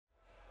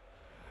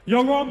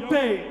You're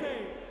Rampage.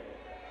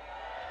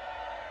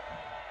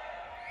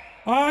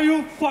 Are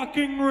you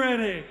fucking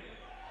ready?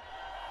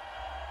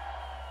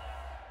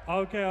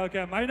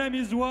 Okay. My name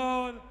is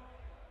WODD,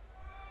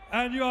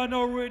 and you are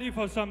now ready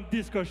for some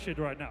disco shit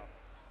right now.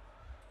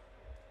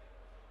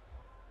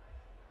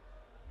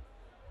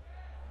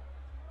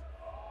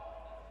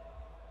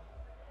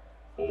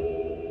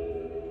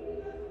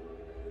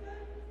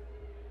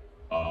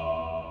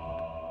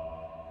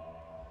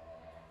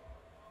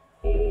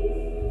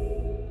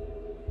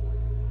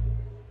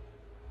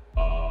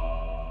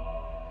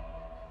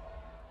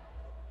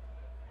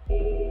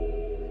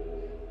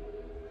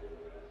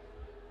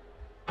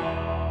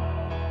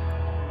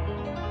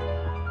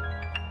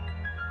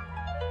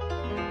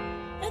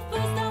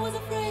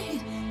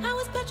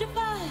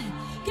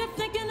 Kept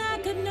thinking I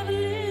could never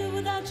live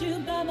without you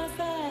by my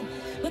side.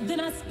 But then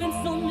I spent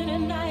so many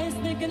nights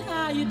thinking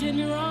how you did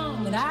me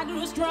wrong. And I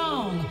grew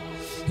strong,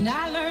 and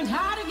I learned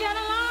how to get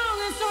along.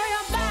 And so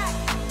you're back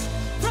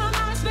from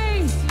outer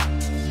space.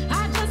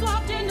 I just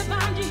walked in to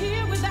find you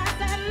here with that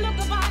sad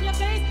look upon your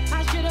face.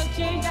 I should have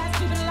changed that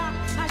stupid lock.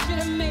 I should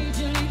have made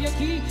you leave your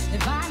key.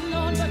 If I'd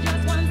known for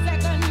just 1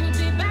 second you'd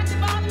be back to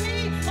bother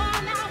me.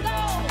 Oh, now go,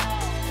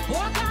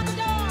 walk out the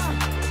door.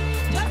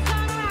 Just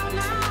turn around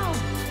now,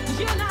 'cause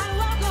you're not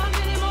welcome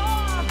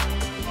anymore.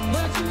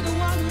 But you're the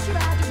one who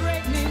tried to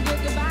break me. Good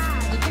goodbye.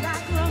 You think I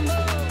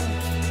crumble?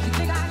 You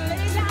think I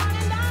lay down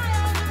and die?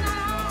 Oh, no, no,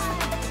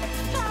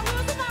 no. I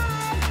will survive.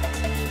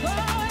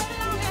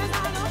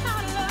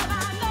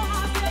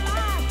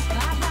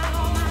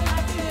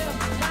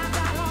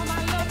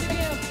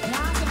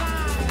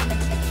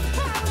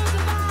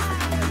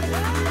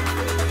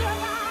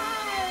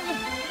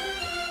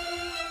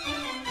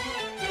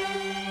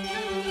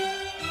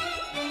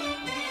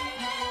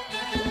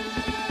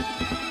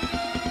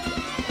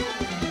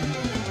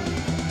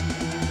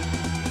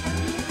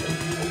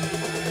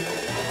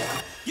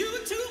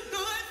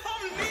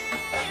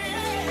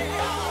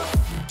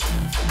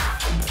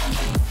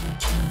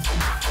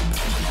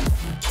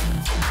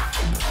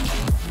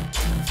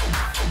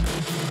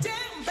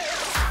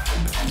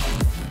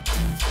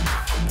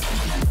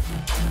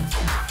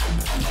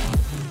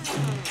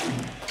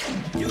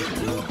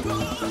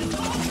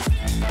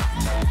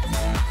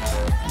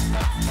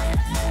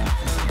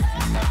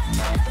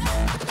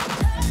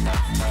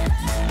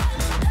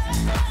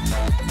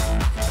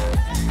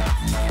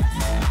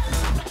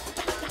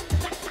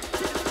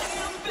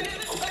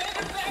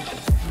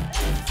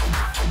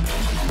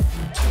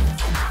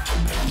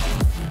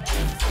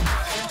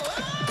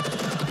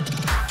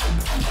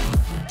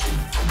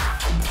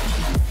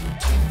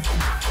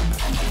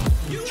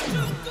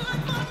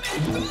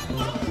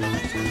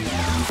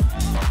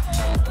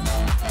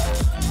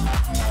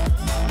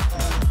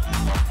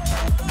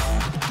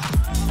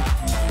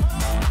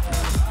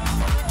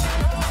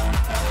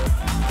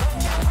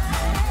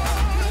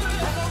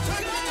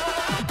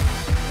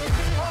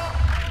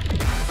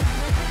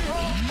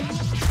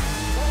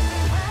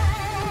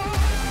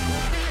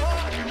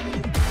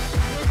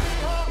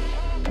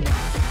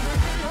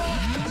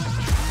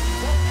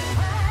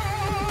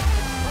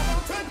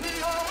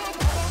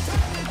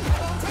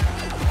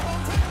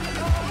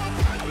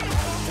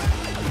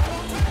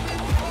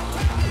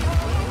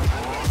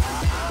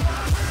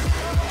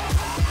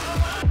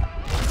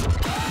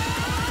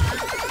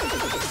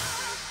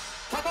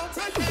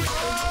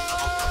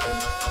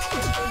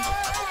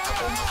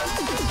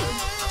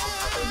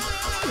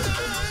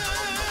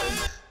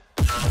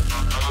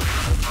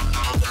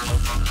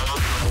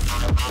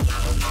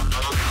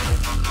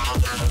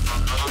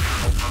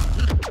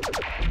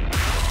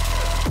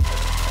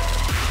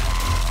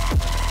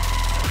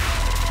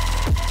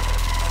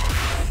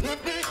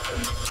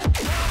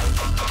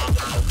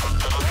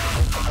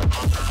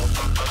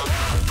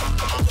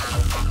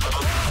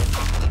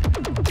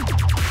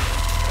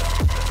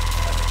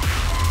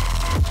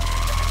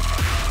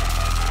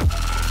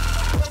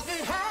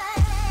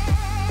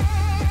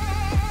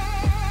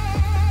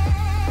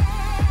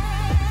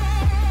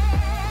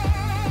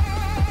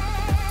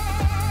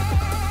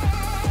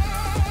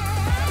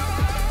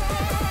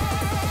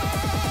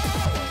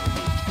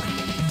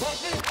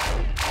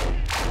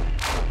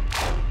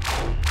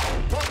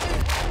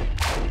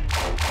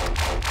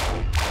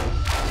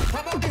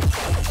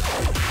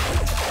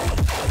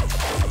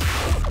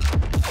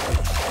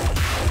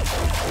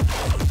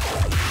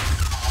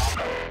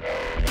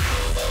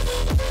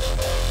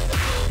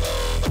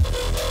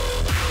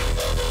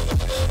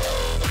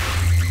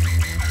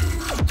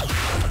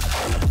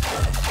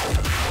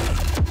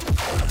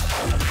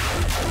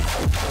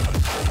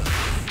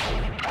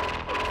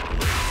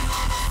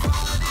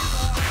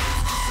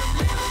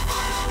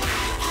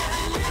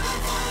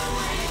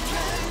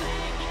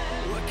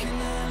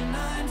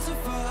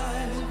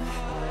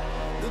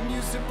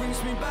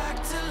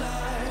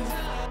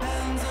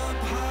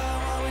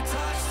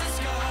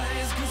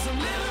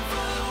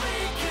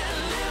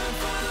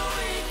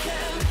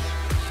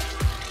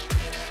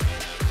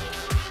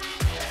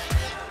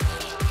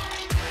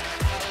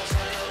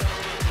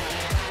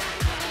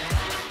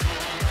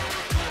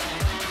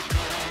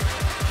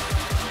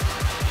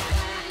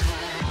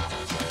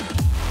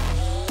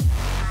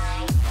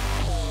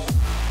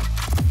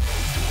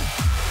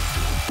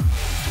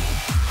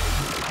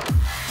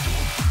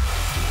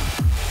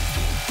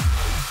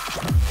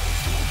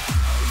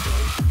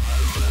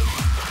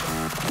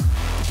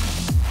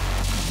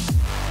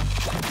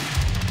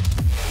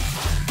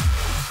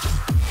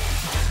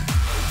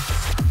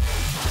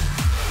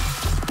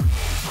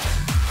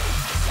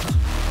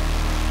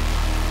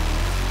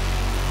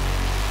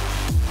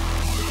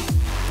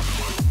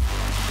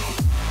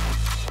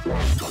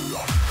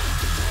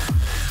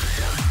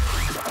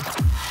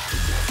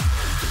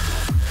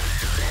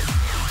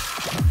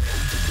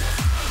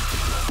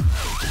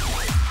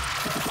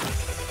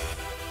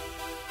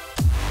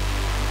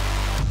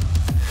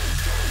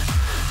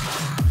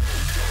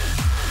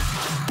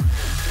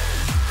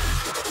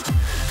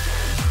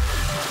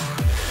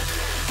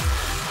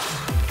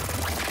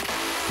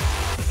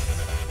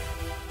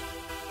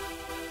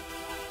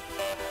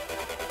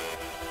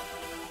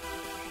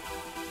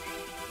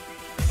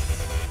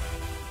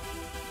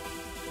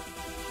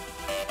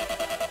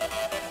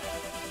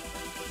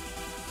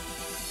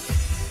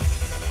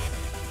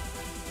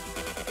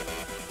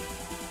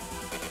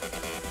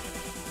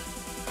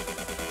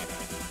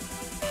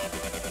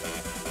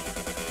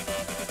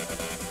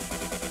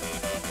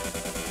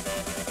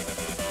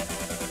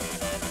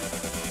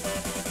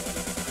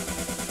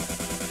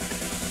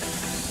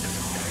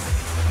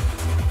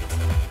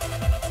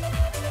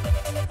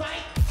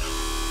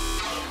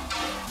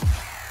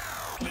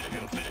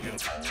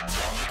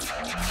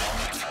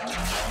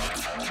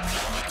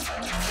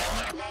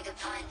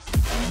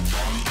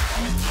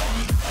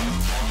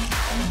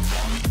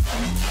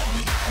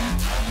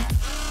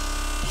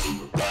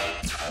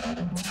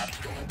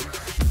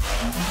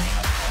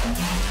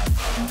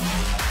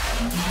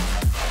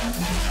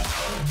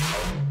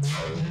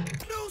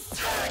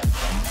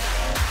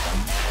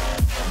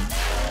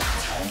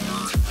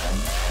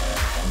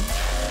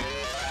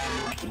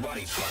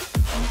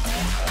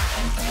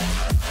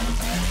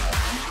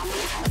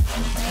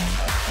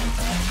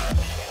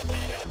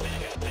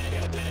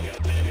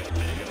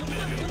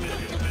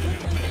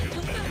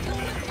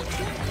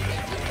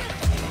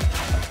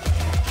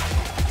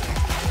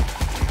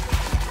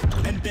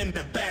 And then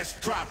the bass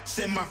drops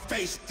in my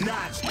face,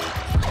 nods.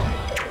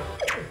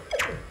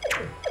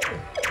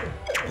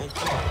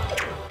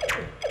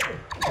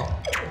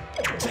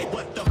 Take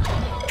what the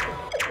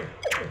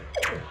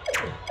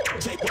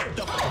Take what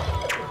the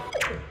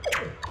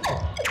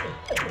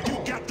You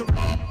got the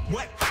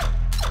what?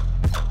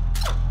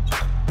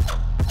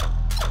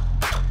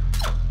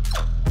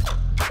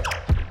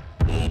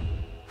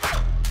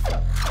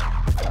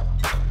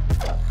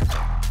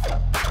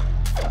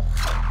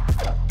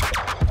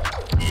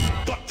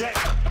 Fuck that.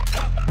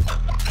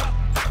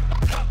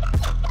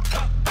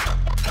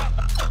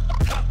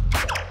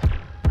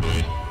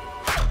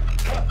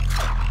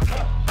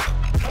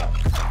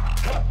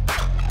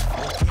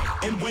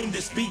 And when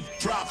this beat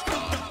drops, go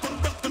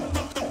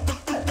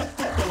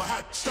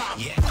hot stop.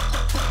 Yeah.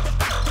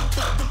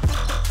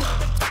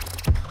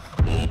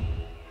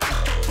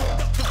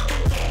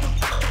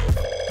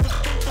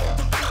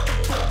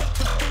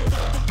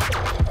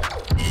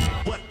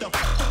 What the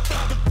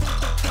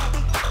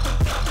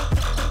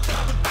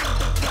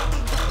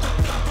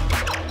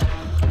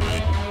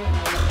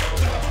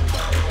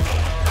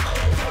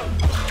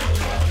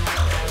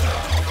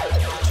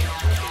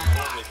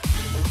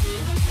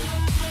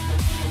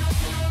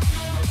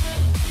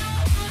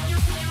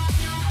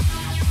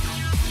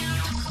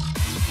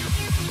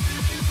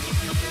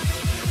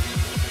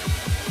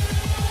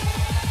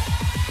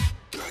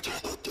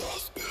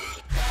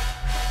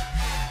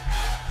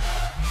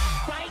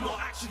No,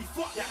 actually,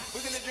 fuck that.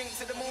 We're gonna drink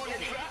to the morning.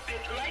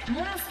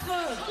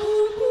 Monstreux.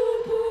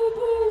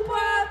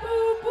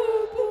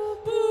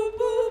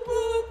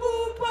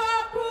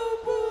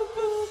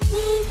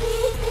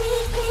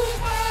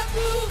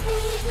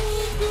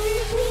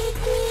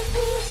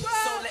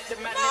 So let the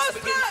madness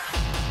begin.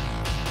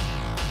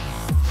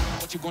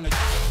 What you gonna do?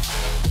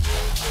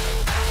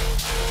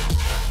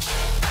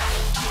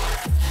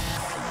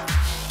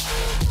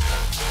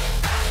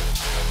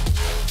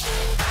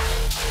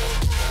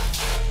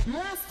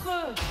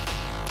 Monstreux.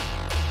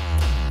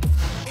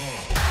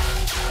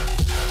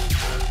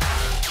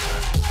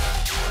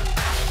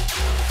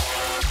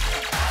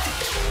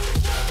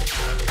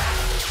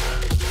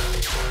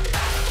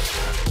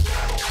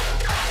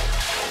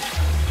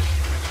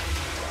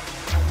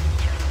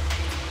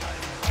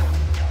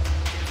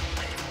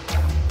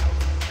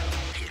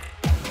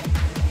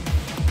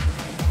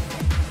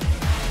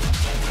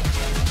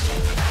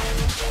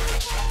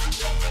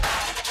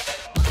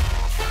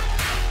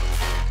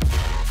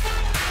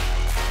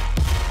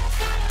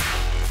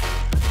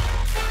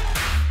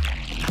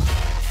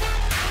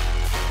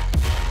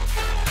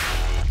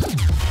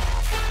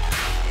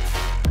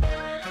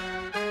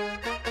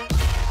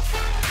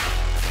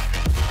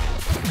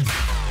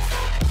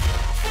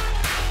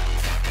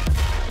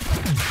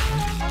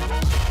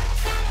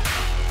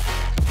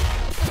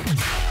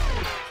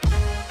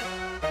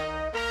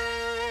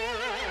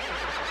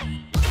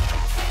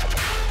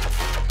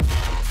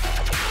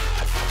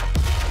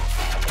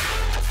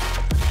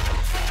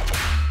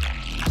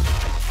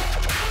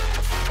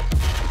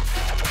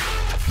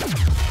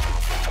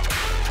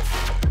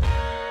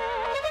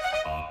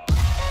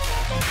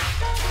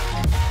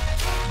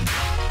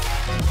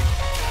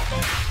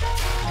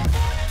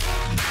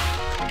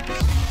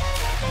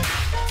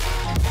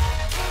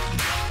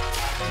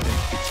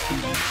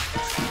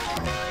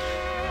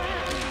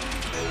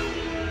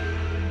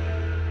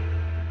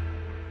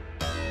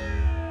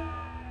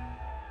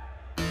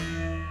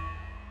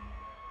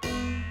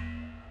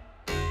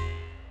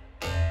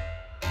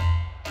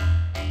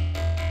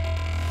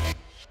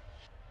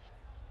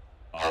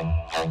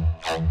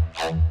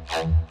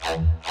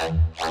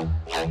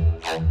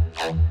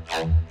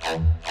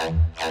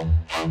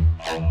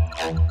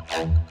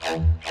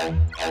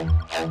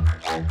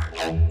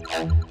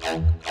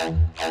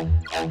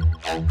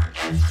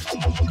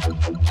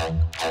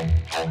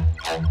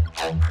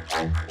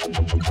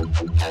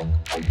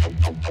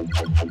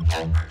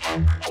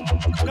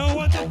 Yo,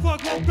 what the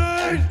fuck,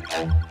 Rampage?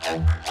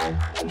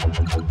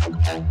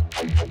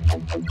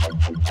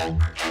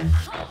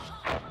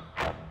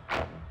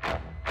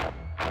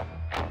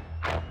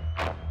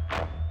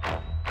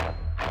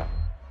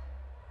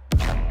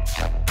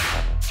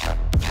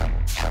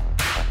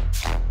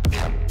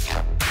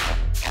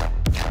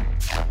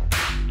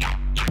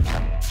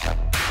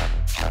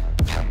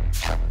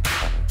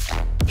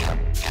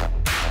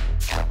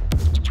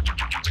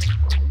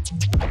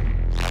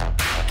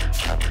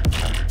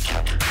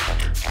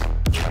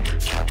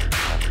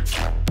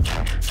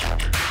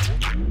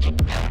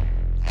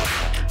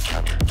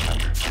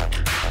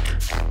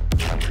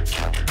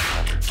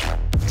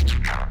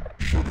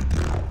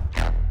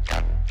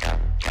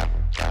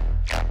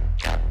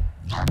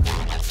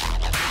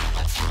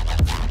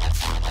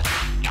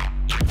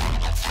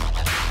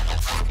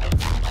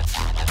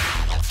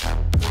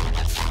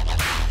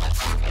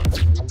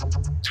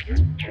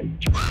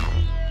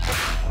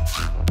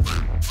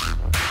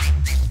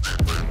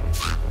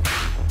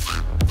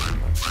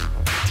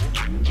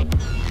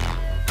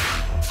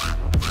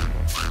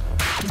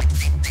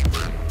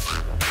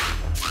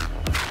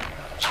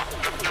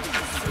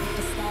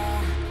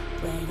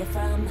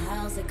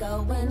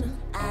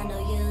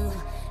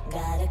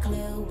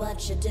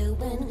 what you're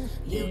doing.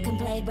 You can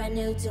play brand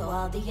new to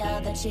all the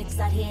other chicks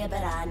out here,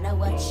 but I know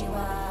what you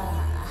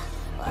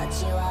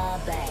are,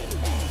 baby.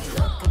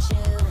 Look at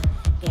you,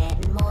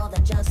 getting more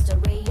than just a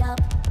re-up.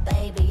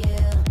 Baby, you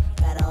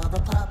got all the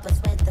puppets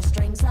with the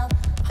strings up.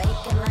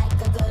 Faking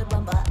like a good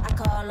one, but I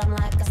call them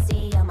like I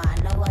see them. I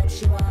know what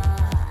you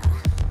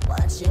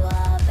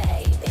are,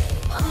 baby.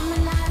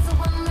 Womanizer,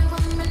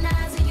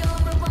 womanizer, you're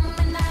a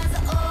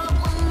womanizer, oh,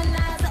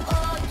 womanizer,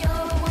 oh, you're a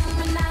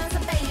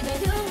womanizer, baby.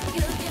 You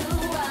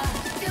are.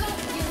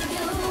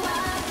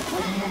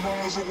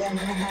 Womanizer,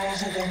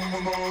 womanizer,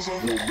 womanizer,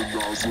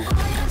 womanizer.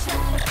 Boy, don't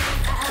try to,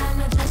 I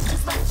know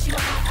just what you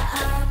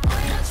are.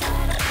 Boy, don't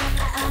try to,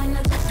 I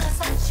know just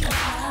what you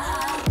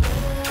are.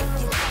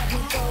 You got me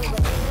going,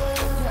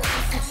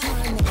 you're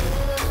entertaining,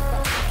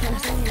 but I can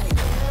do it.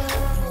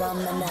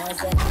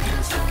 Womanizer. Boy,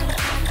 don't try to,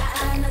 I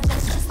know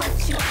just what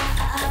you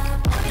are.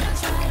 Boy, don't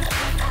try to,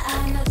 I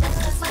know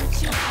just what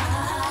you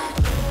are.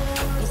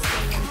 You're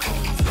saying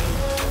crazy, I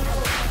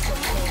want you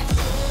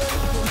crazy. You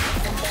make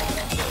them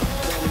better,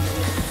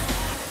 womanizer.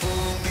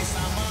 Oh, Miss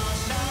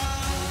Amanda,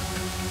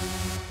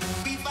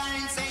 we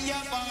find say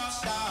you're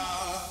faster.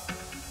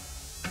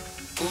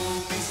 Oh,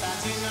 Mr.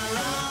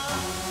 General,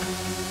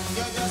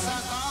 you're just a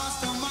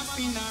customer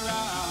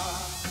funeral.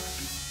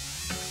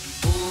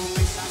 Oh,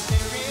 Mr.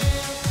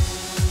 Sheriff,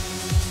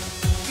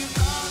 you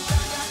can't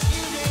tell that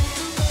you did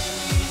to me.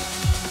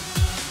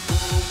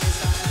 Oh,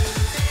 Mr.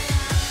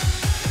 Lieutenant,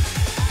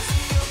 I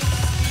see you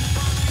asking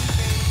for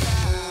me,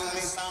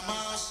 Mr.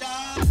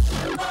 Marshal.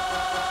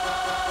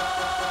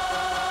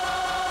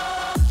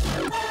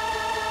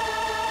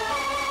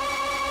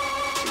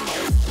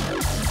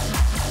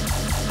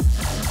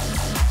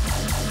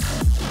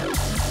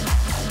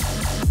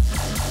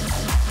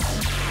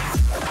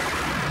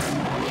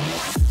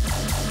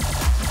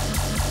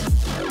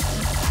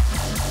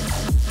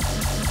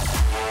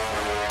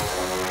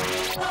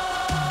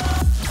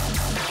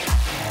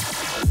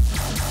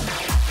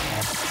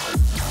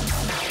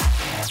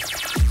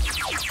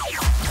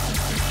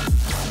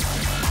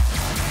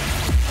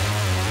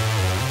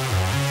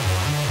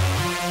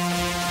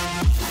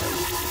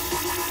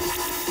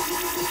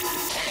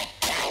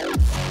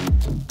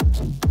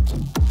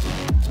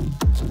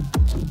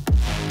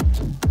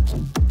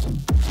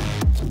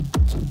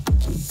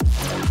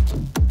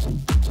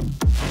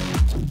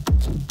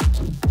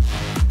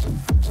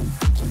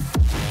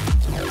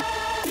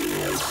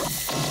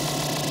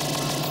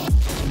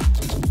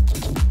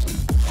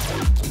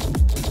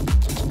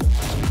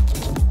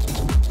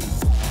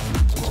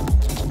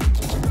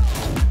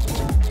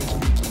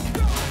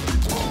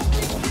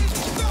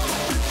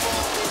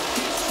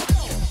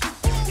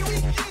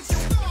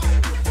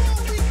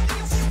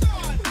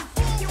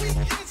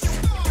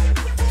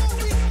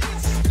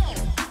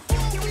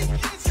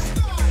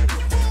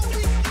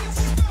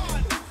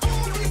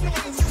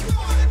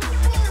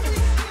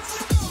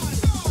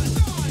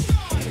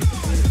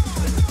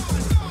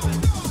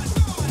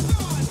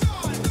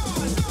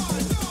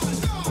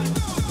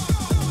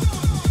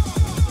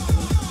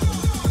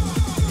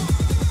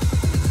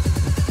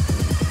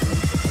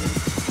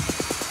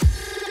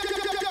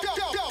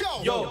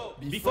 Yo,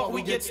 before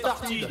we get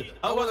started,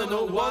 I wanna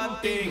know one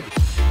thing.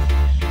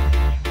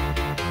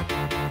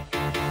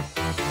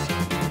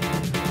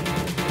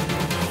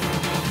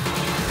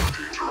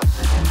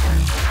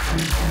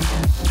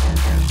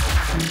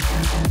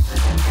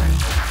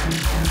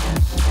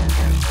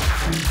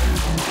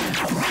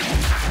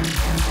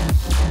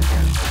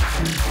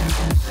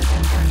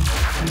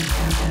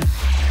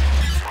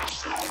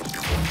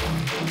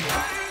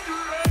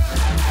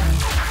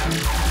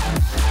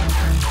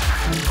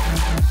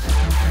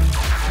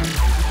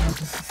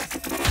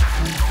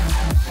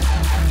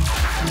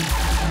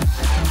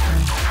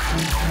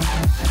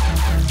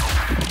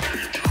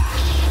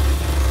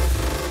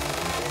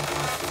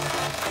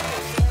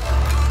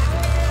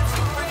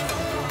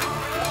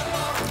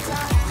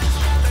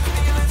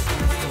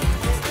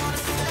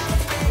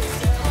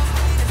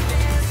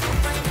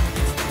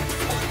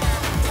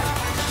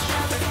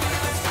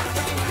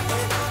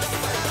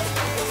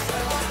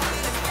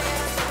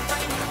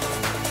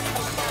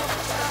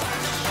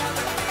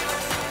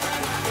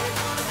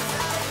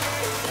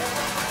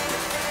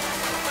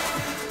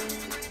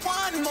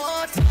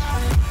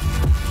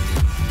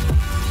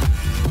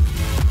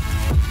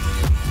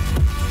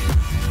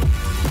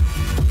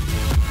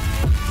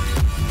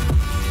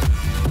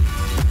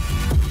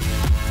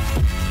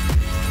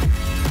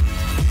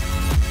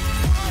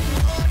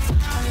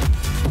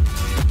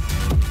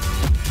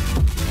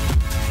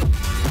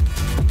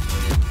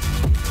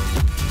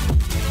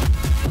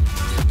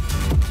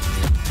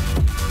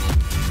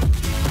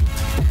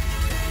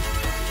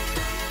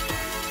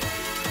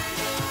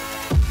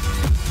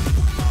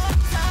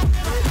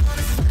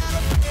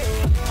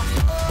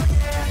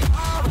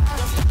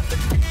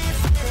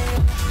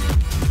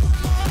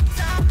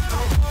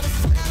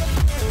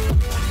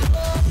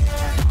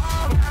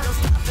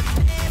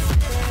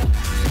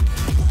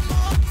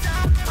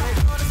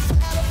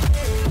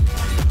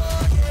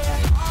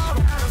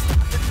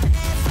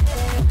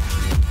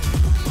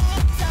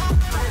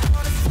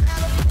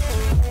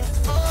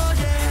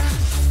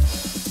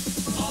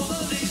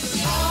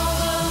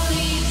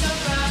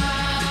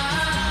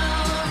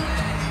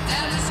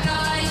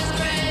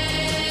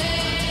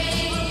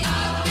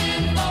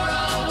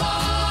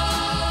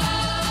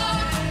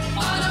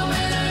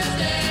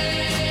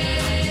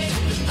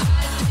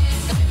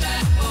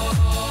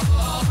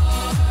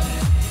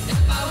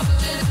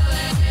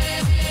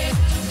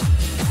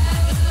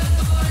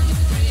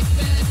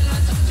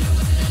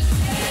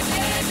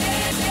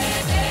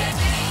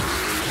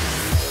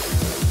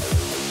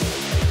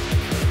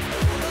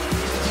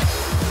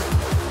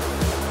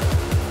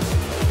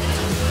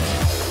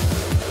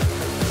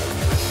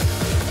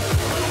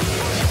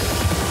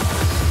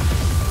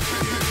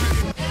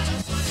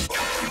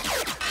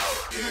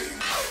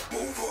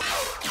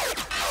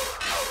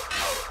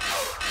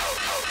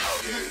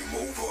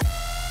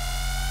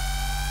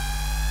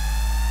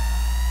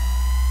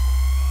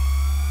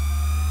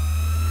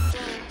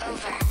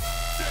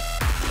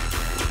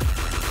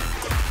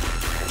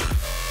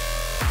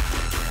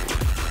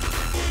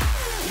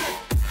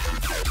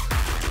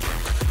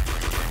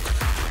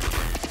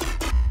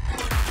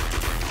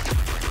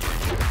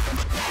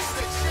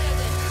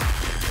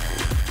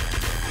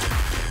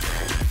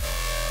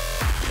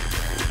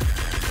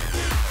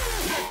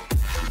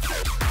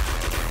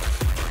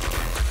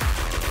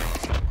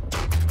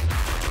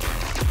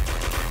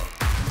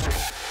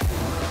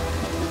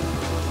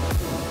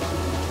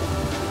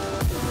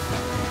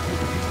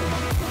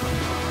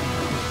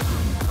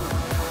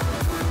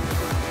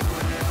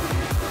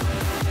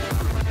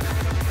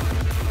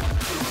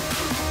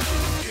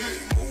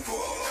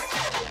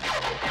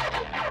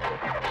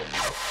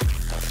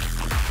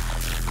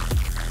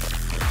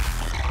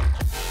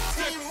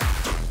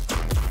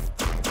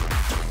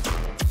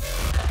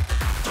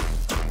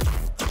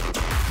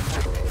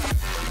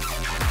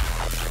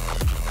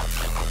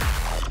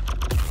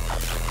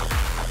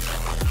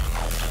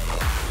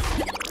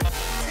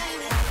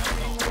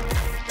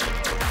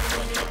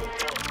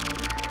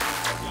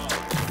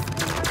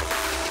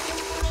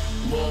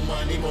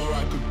 any more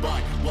I could buy.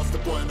 What's the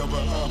point of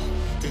her?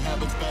 To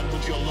heaven spend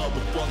with your love,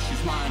 but once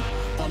she's mine.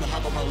 On the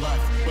half of my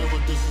life, where what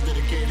this is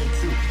dedicated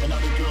to.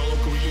 Another girl of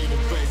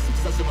creative base,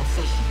 excessive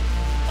obsession.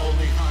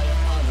 Only higher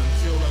on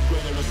until a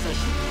greater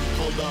recession.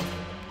 Hold up.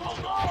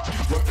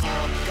 We're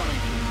all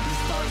coming. The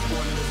star is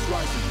born and it's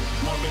rising.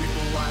 More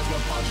meaningful lines,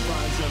 more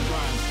punchlines and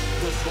rhymes.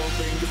 This whole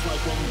thing is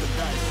like rolling the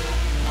dice.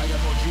 I got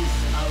more juice,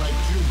 I like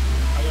you.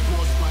 I got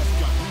more spice,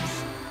 got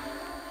loose.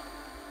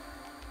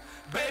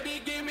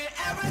 Baby, give me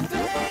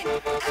everything,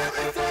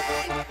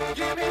 everything.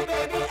 Give me,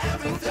 baby,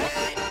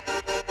 everything.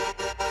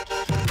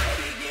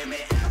 Baby, give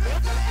me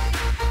everything,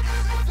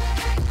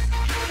 everything.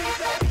 Give me,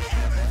 baby,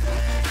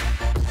 everything.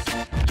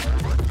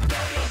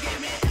 Baby, give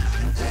me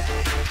everything,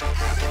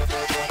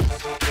 everything.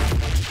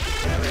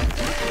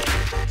 Everything.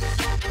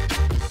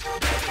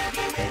 Baby,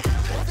 give me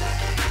everything,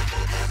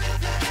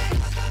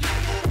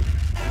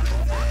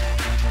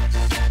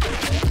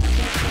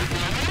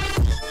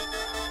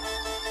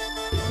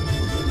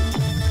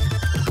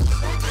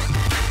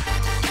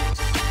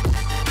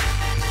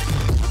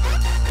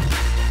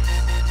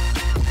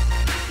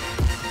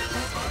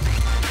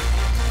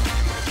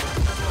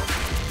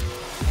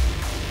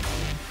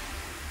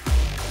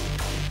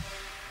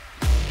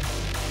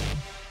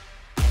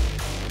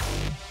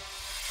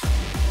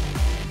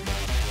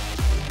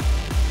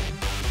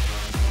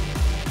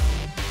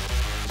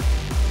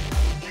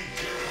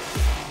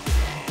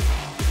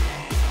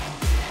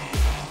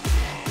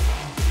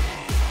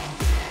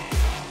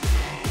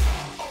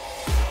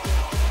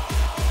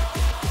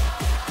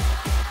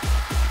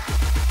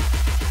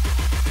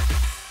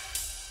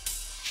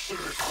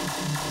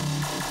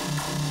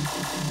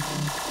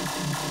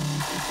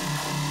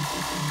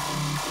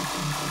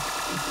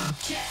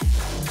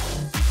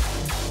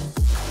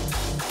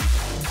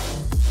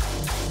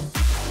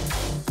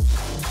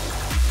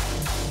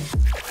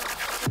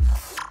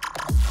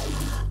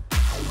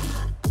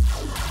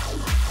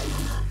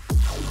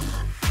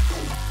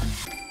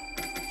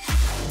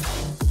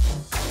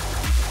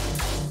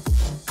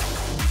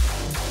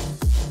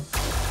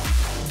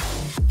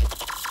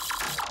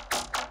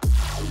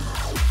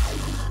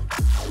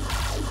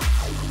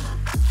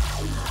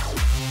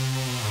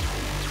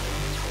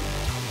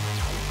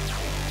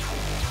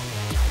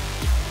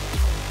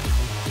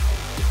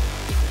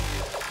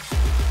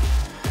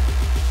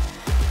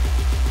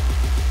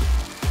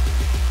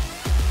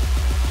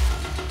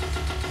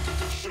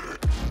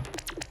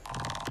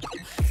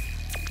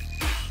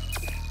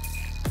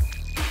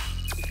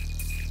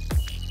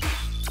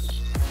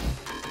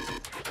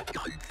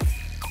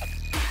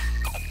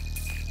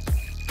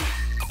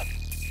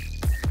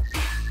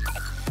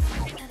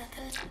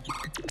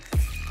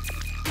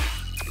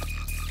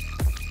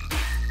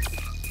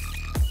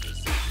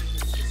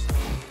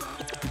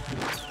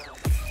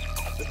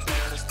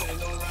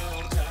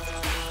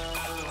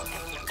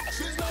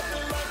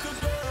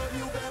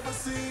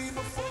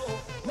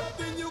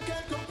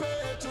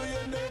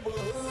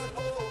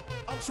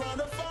 trying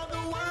to find the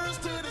words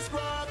to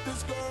describe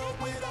this girl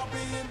without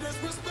being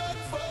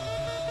disrespectful.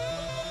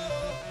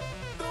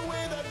 The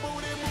way that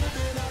booty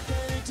moving, I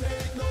can't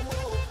take no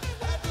more.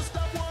 Have to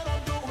stop what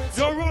I'm doing.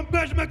 Yo,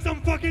 Rampage, make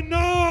some fucking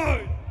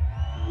noise!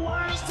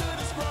 Words to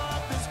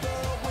describe this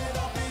girl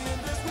without being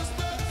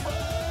disrespectful.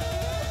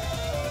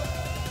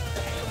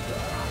 Damn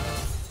girl.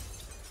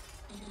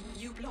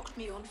 You blocked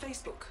me on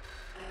Facebook,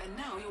 and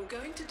now you're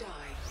going to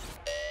die.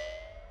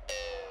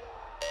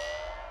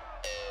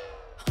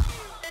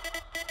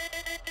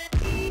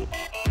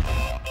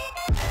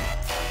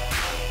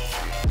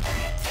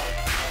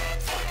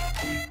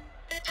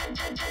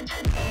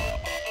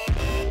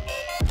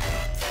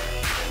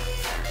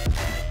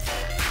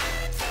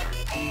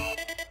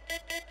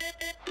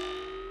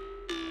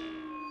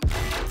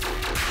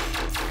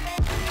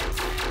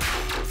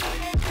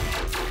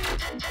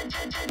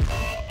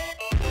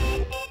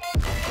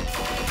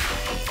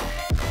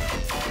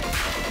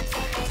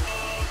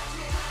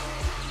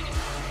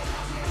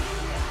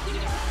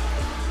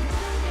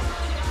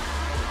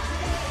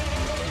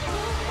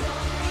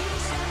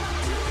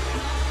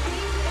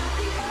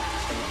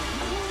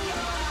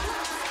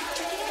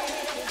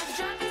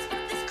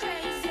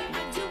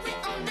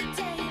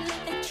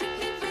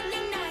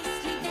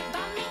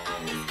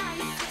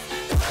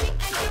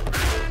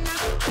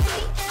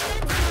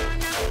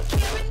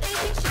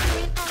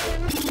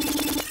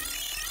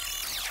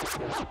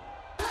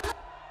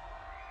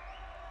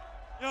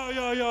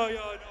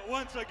 Yo,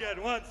 once again.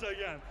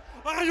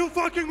 Are you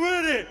fucking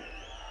ready?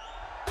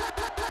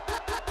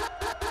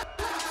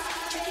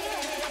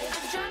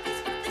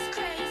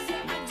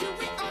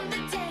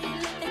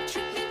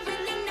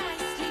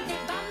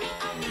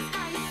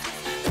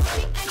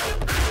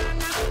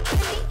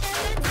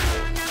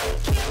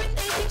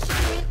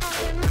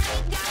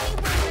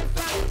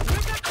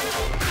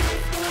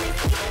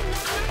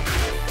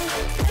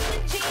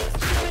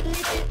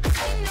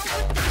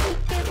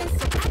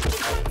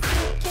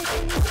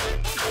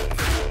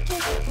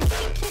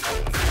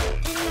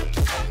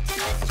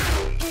 Let's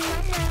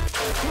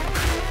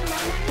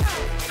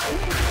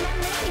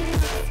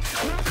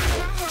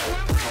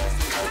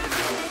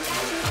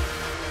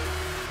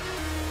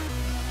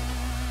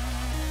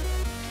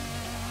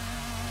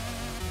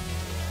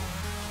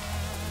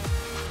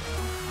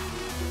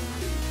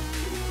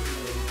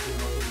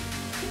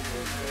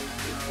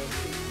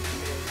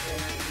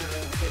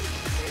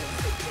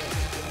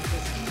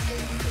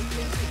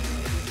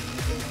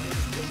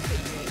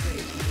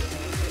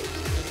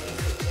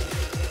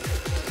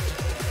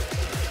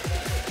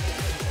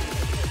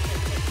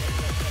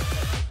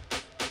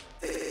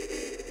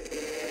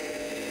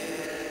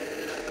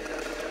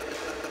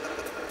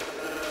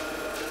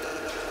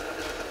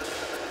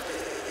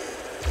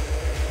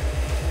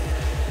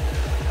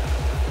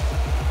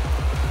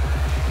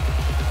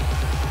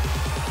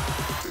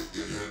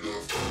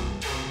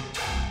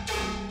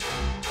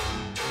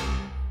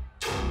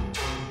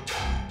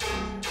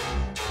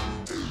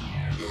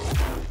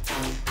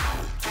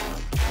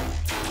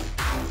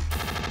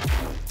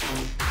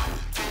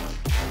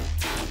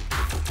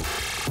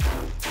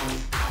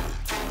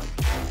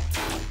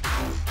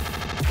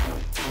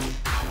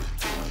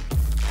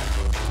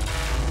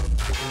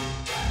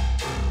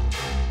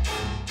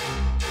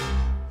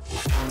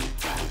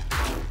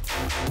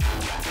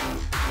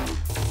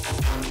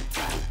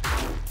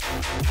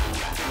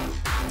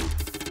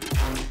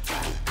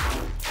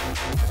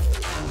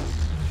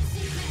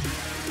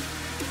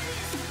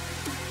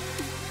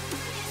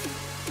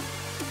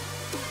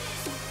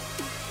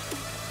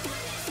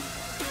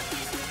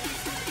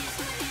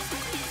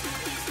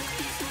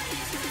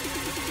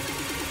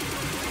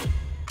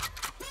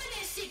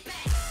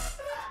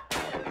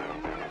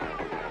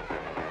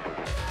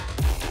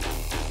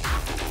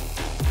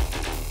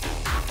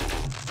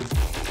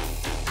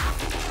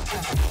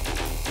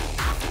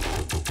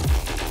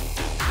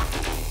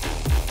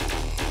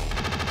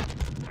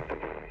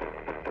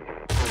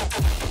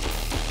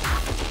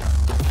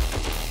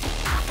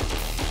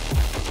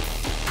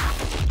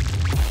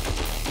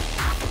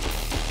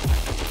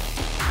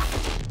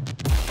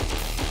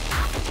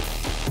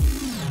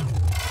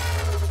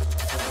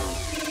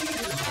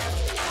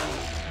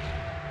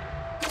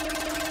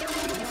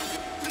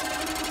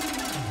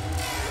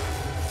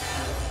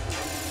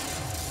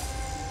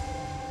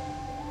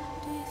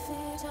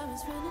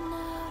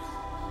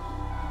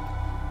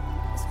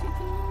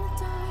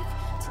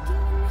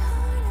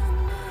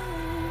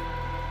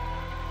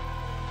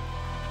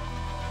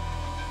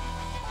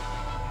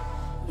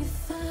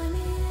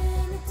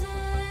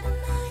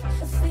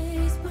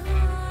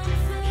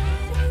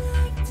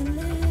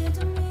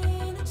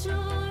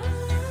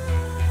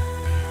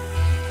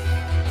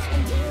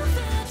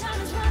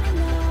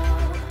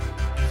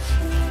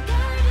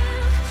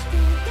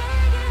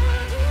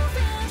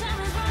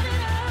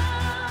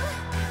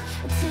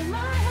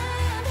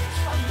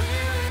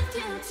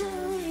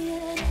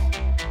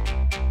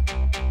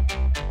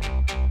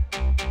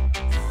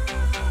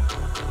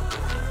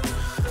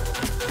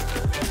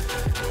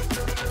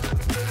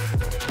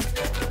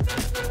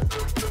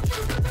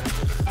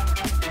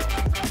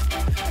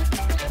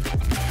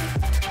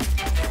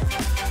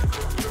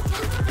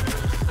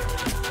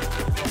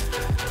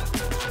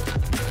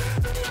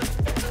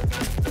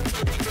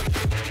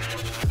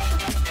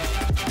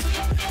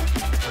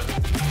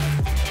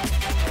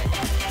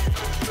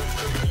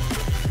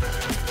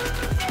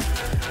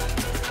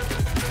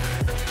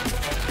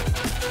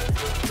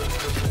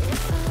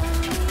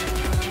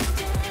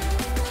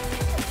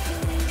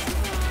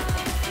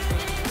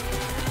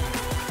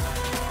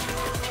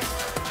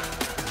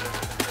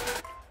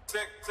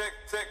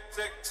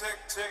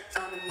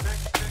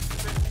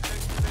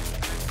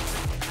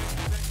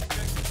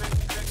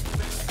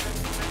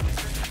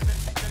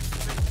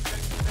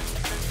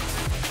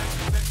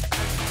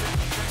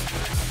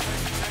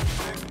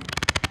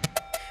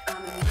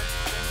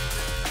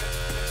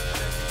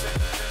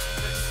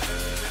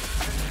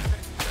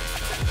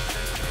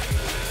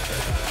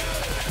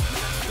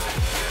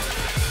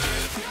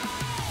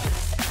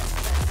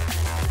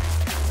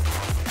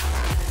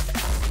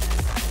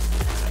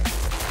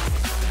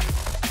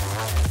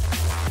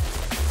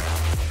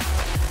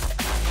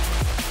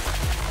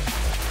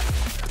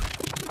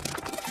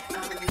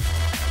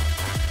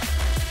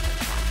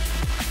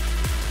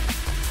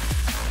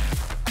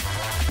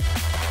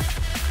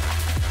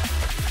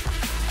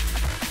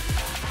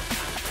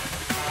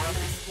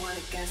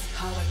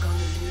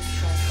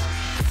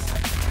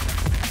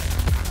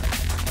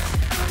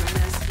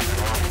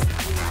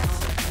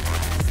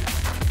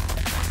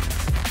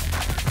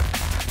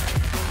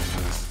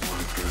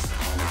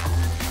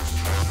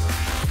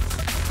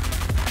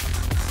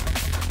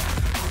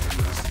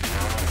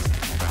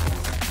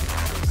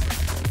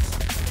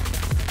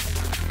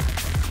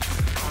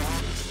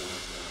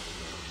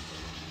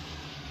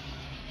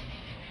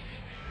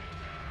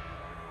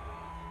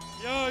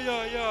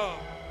yo.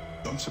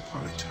 Once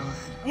upon a time.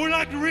 We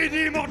like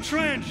redeem our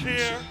trench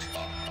here.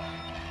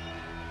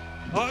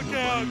 But Okay,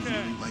 nobody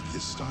okay. really liked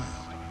this style,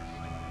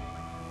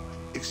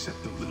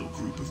 except a little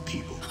group of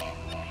people.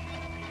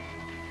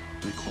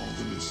 They call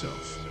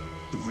themselves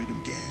the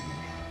Rhythm Gang.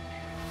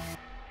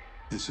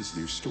 This is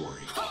their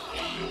story.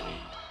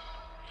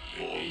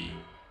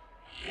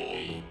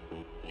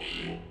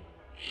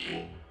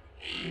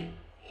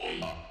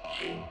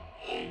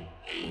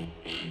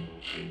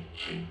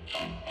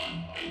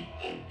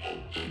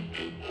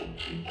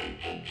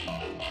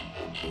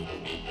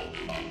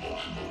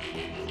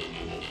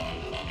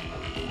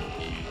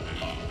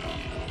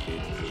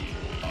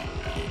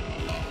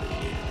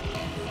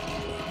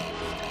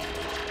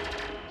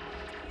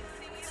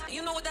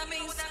 You know what that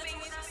means?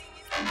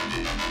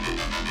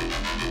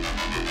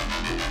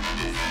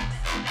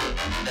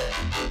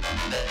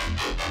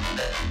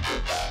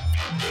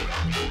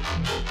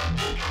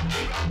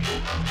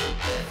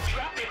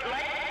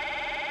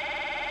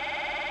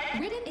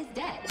 Rhythm is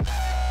dead.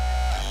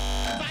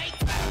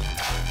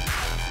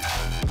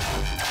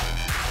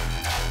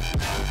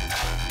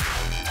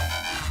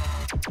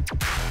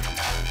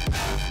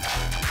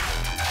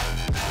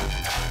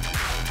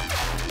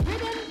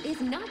 Rhythm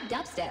is not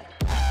dubstep.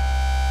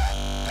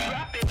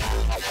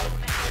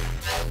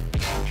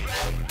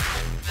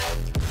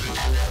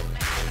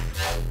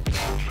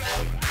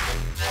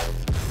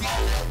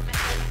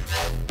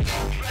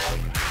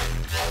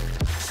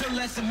 So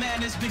let the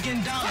madness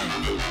begin down.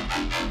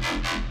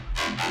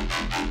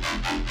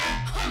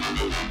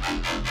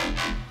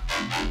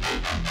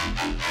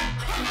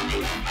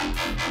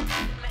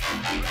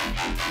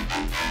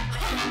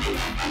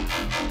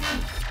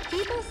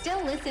 People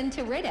still listen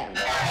to rhythm.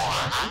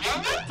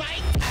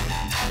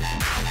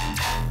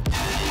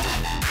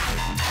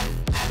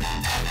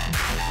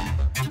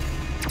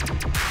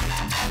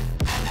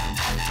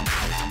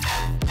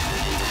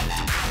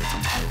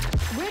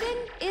 Rhythm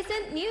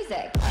isn't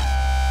music.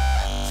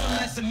 So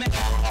let the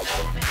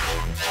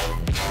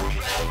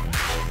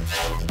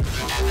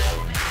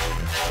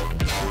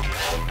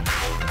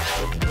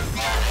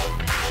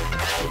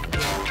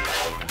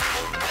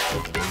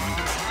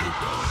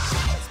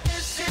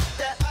This shit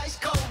that ice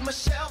cold.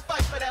 Michelle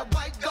fight for that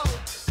white gold.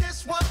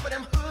 This one for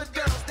them hood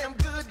girls, them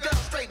good girls,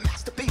 straight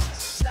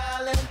masterpieces.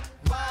 Stylin',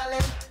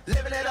 wildin',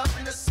 living it up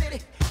in the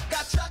city.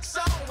 Got Chuck's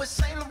on with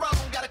Saint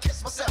Laurent. Gotta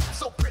kiss myself, I'm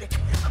so pretty.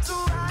 I'm too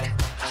hot.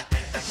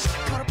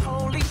 Call the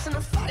police and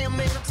the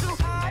fireman. I'm too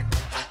hot.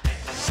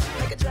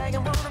 Make a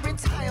dragon wanna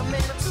retire,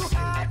 man. I'm too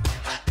hot.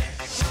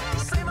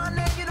 Say my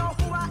name, you know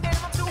who I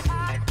am. I'm too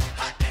hot.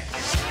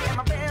 And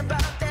my band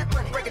about that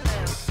money. Break it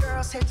down.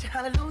 Girls hit you,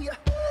 hallelujah.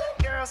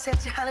 Girls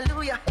hit you,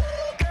 hallelujah.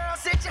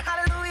 Girls hit you,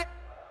 hallelujah.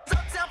 So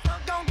Uptown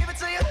Funk gon' give it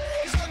to you.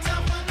 'Cause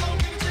Uptown Funk gon'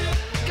 give it to you.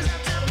 'Cause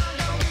Uptown Funk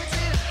gon' give it to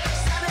you.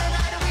 Saturday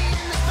night and we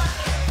in the spot.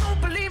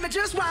 Don't believe me,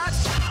 just watch.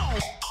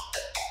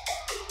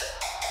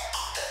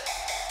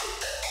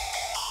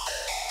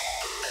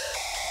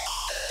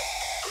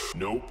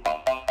 Nope.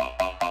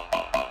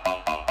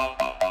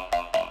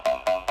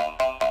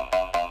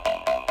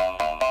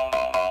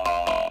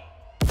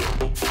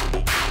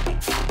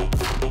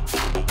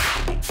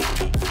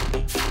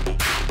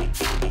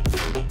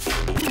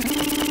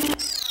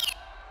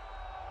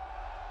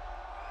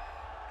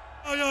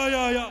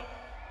 Yeah.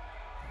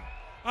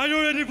 Are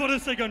you ready for the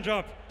second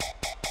drop?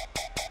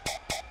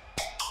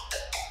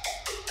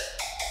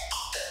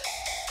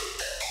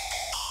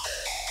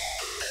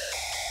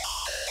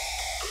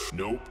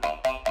 Nope.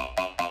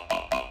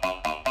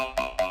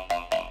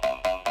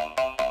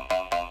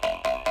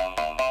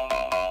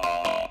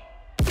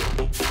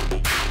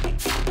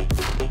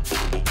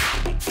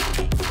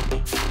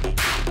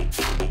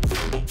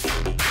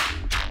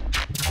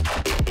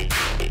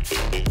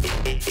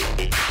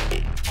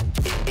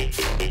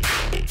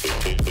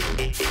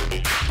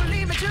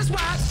 Believe me, just watch.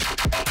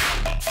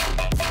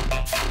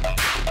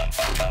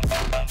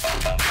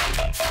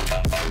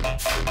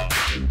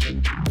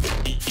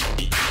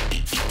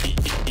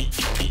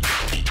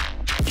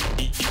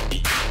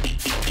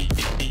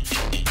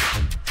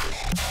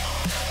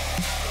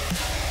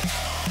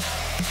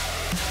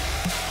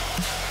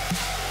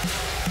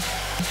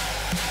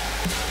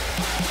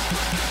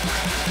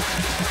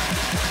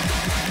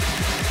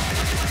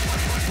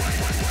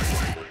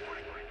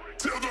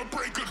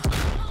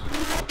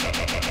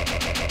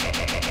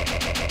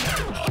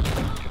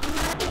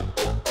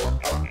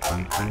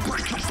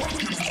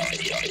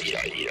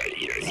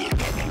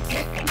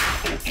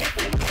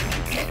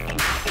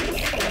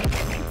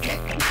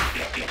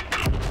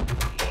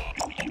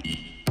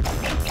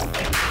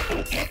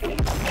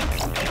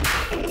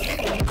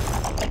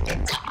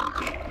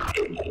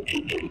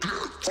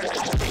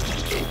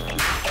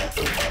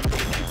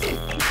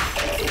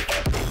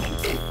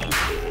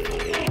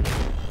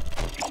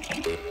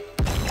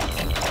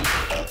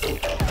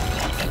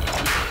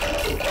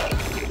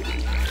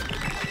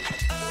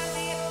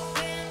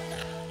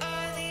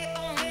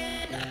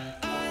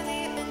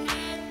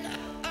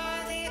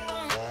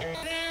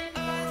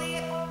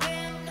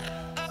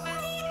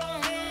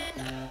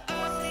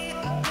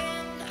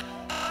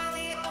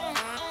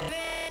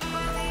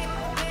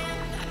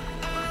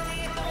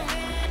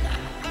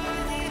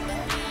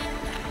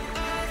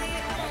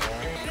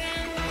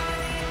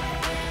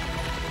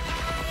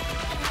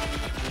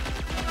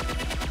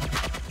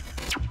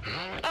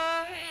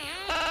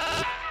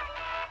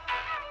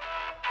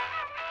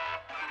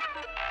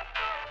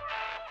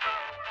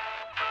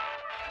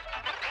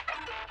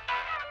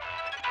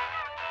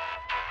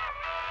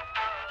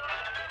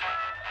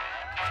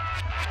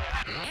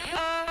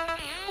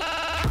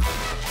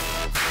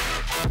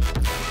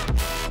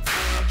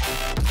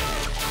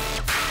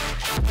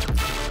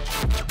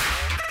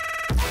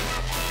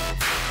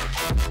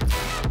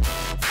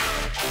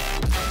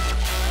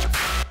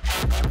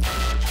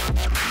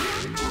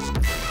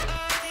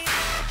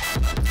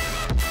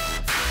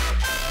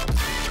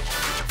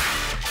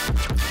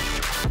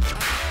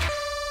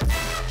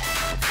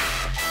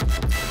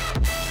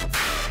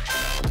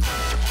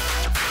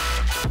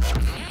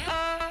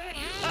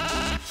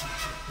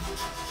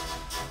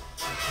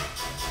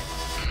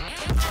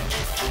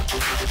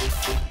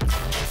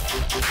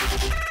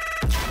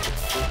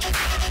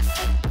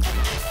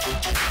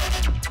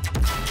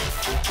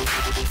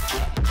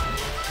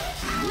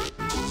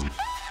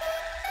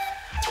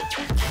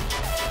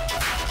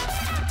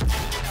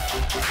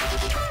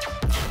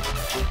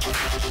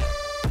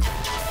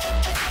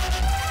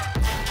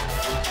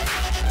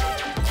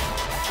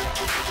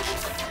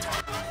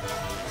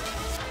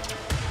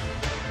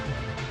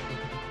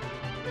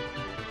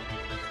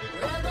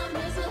 Rhythm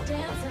is a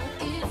dancer,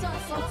 it's a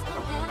soul's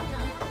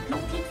companion. You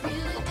can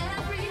feel it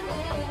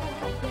everywhere.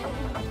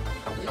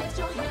 Lift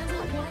your hands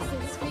and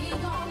voices, free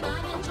your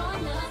mind and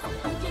join us.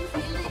 You can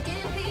feel it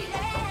in the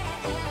air.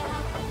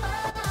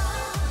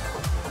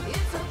 Oh,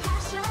 it's a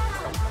passion.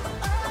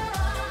 Oh,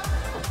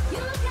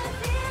 you can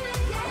feel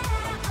it,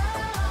 yeah.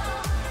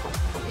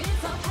 Oh,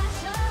 it's a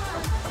passion.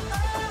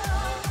 Oh,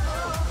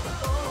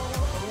 oh,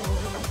 oh,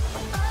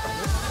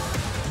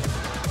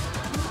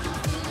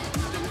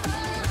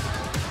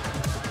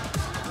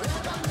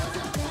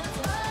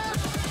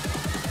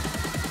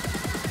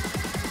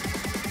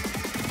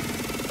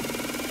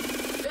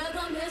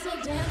 Rhythm is a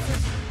dancer.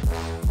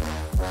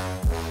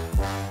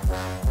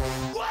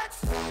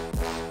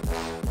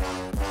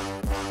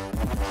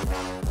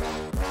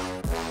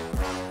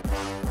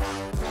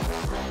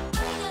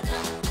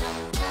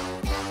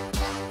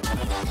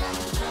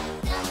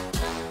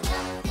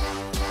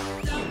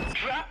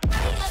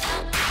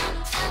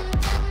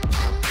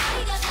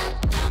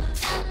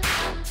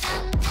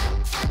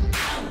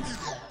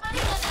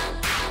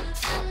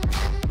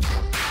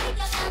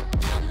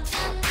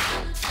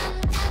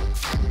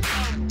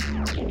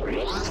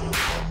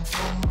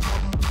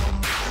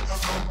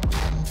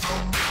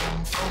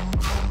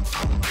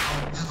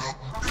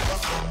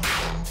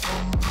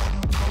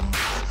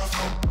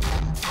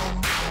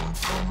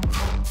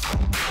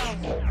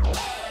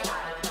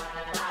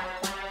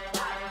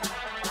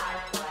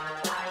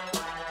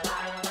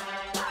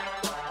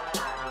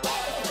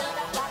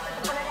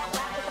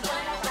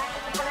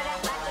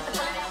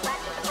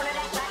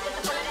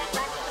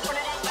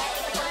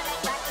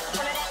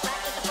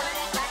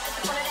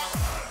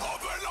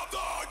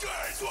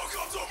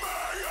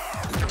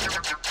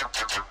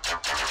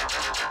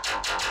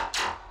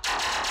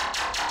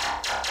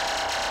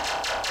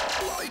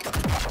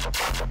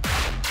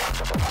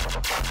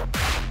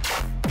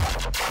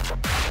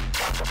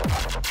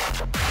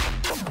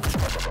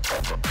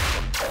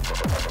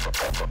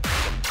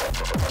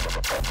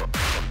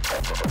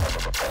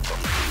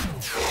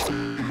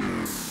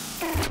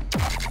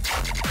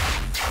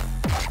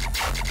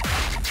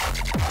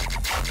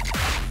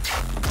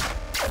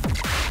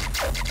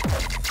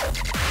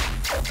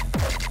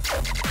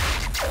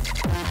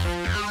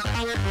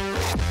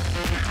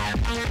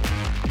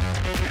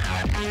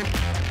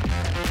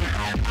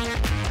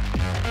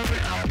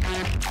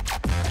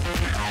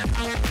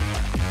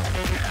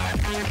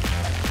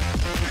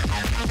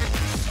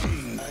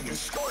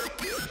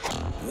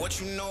 What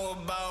you know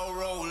about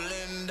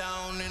rolling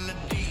down in the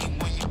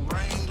deep? When your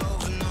brain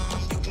goes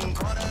numb, you can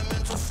call that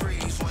mental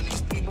freeze. When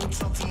these people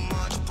talk too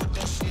much, put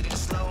that shit in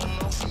slow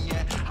motion.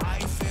 Yeah, I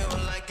feel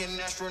like an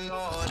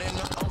astronaut in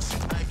the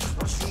ocean. Like,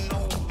 what you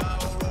know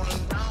about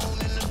rolling down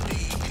in the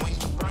deep? When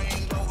your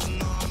brain goes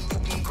numb, you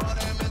can call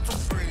that mental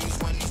freeze.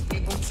 When these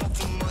people talk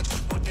too much,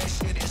 put that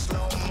shit in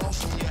slow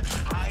motion. Yeah,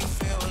 I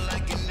feel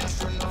like an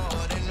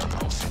astronaut in the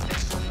ocean.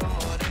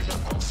 Astronaut in the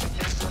ocean.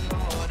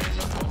 Astronaut in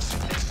the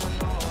ocean.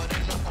 Astronaut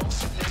in the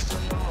ocean.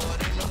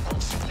 Astronaut in the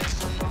ocean.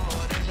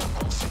 Astronaut in the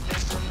ocean.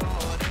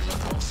 Astronaut in the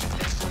ocean.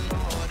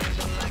 Astronaut in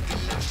the like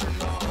an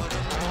astronaut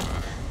in the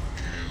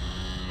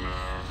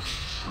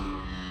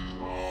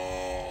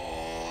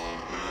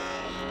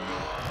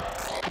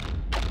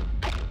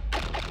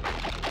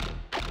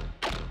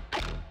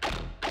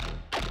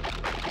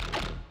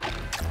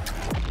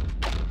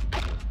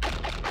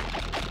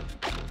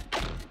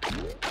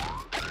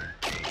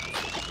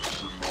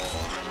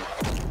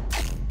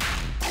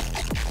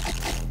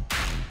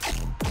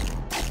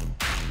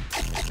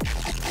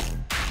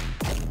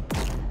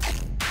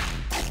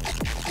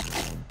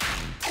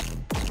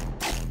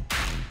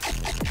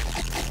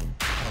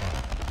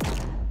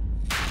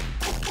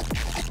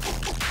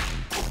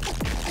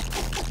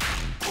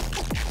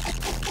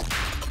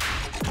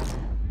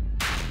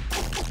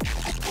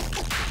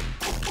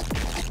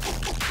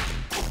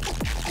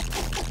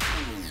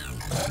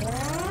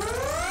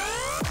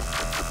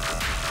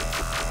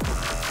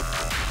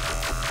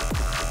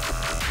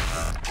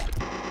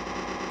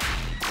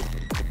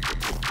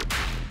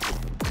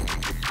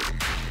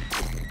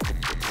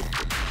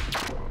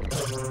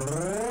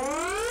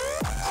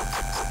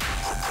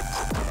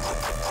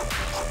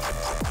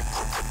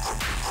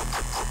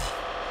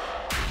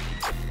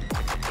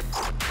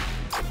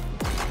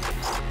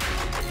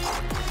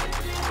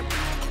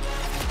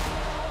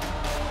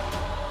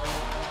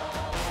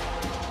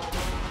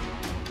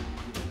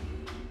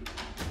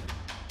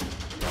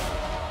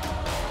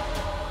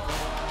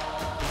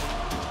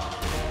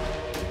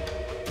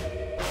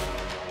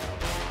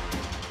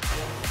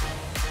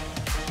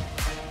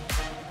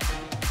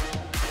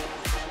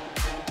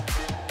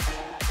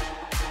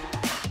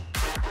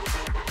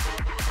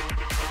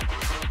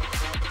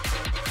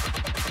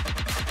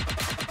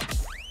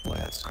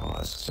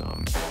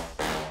some.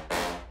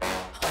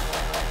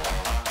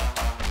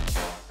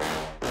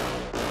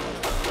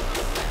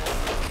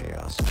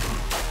 Chaos.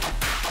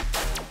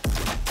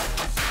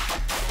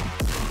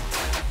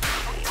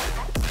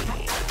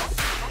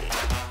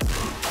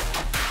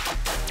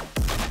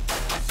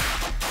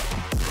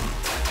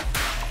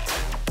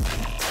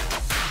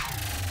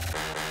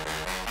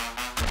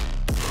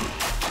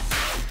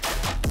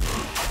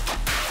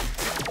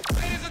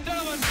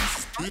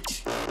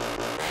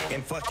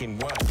 And fucking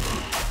what?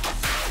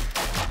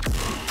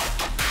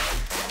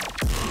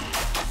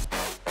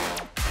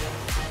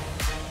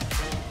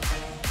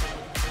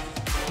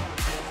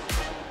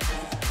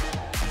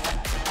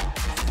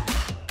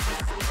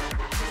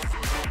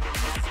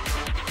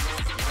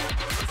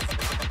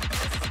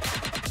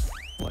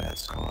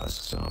 Let's cause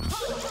some.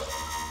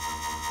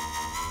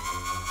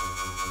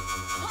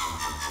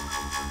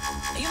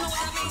 You know what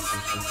that means?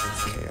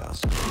 Chaos.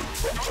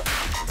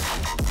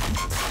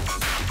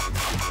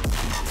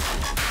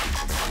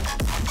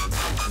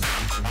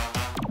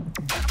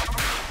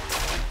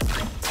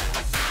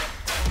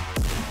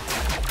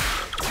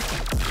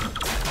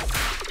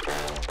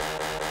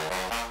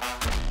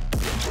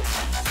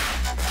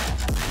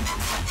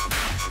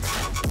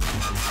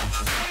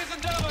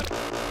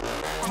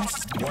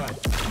 What?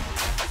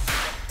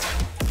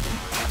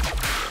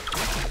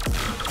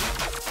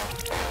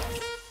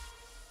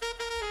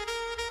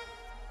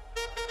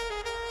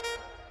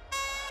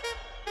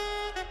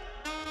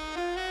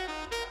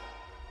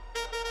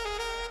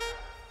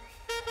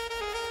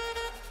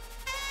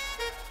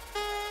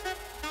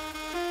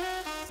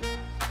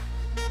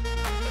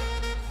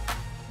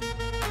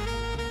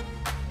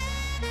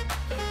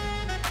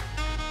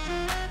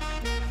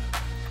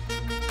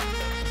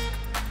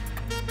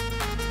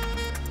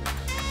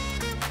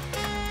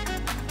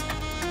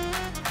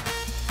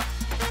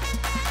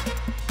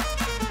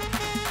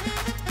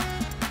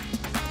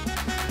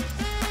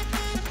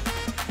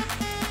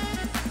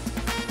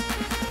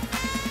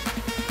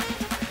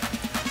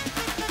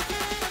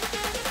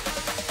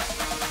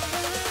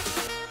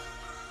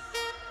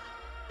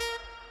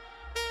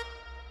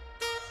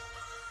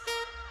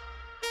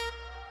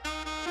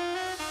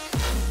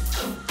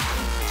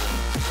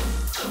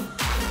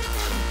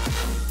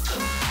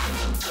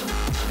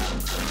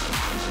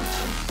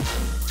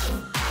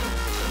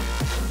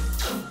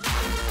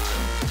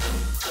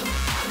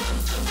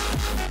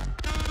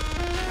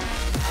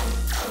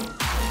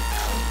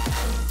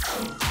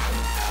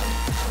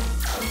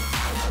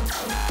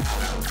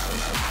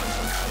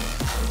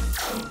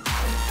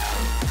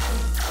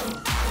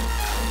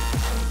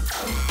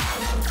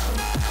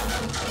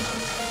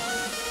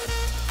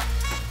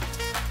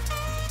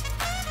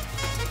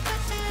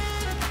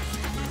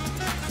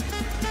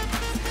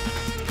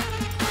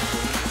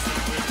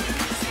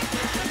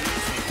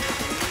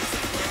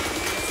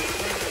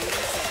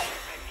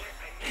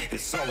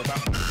 It's all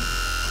about.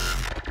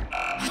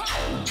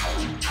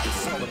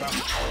 It's all about.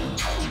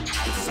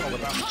 It's all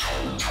about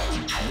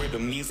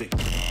rhythm music.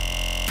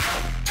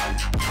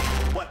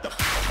 What the?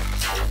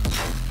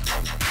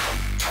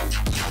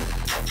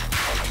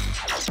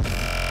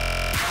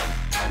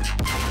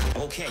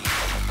 Okay.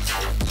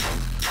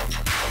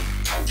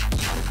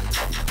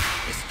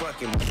 It's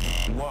fucking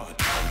WODD.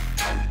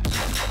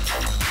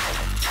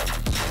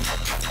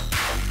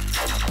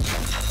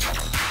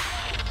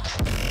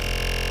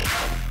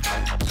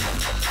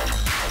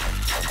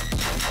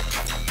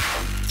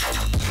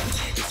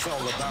 It's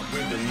all about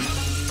rhythm.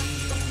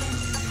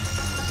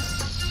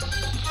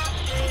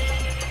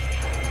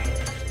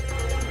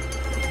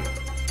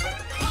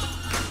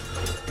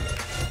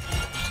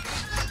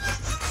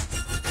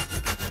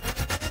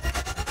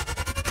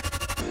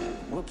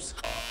 Whoops.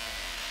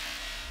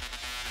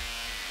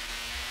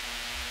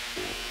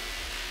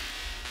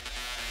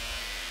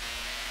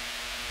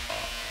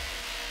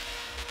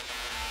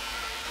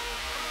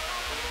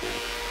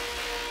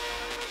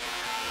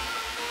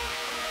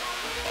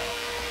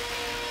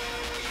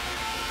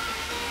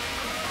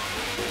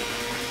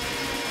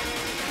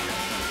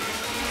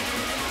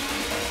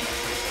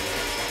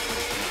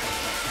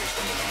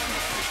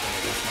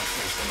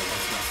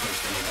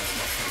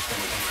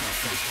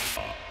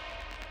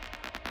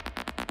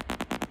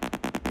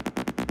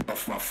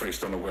 Off my face,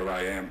 don't know where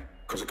I am,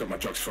 cause I got my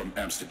drugs from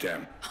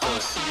Amsterdam.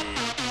 Pussy,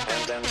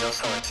 and then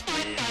just hurt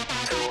me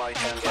till I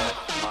can get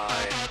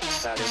my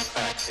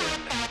satisfaction.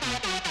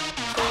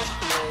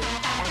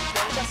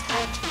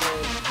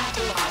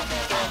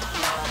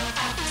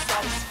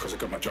 Cause I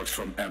got my drugs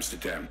from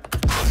Amsterdam.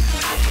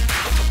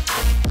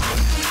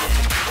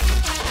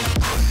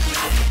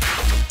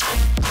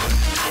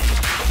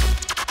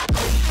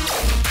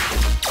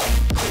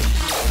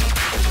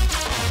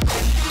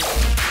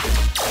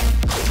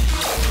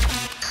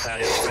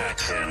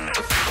 Satisfaction.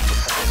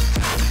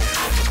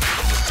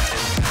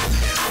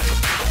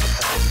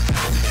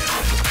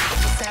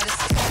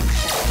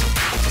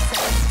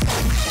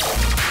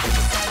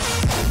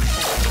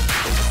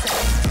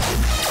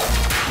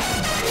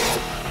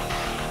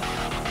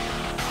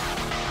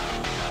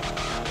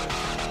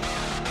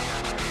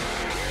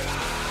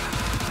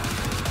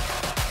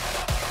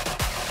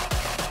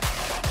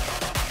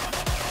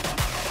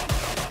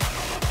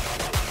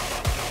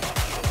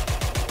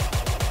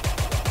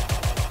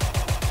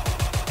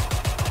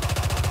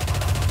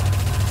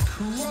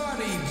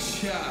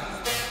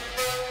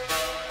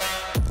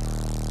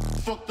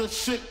 fuck that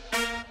shit.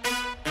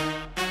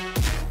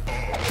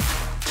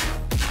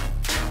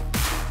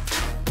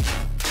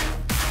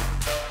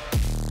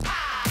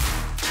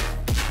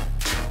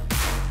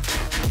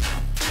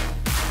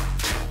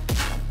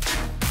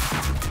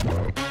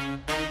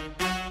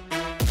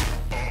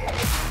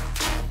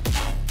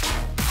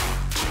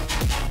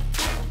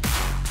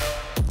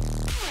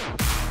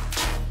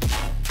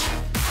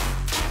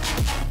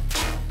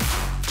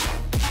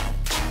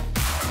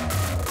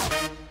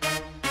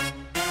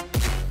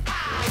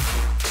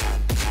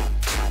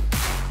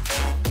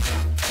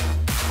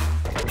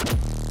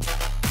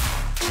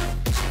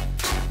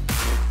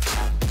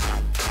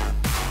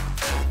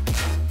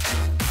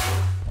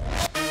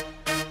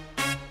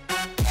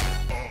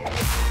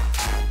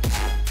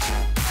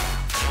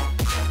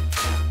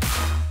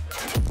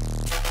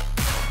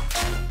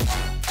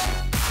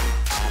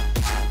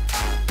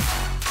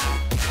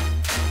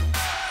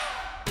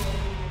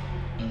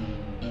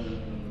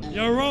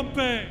 You're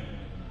Rampage.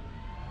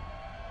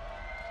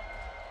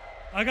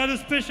 I got a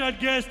special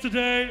guest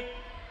today,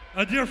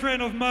 a dear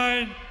friend of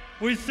mine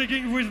who is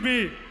singing with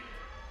me.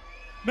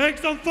 Make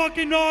some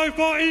fucking noise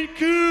for EQ!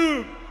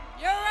 You're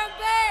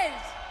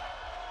Rampage!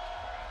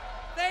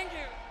 Thank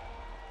you.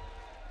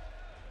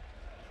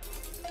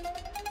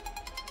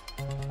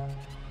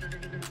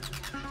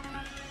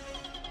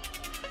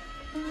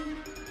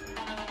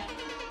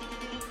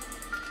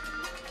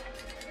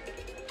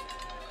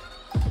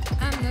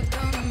 I'm not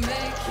gonna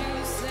make you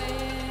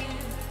say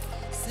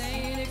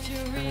it if you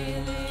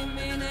really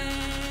mean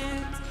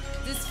it.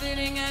 This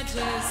feeling I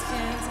just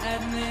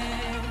can't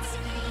admit.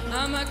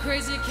 Am I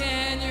crazy,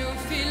 can you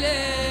feel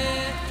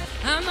it?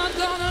 I'm not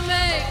gonna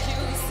make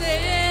you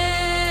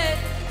say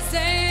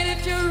it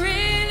if you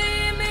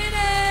really mean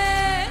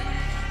it.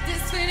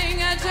 This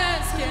feeling I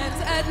just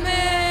can't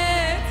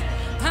admit.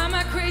 Am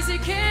I crazy,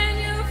 can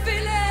you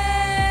feel it?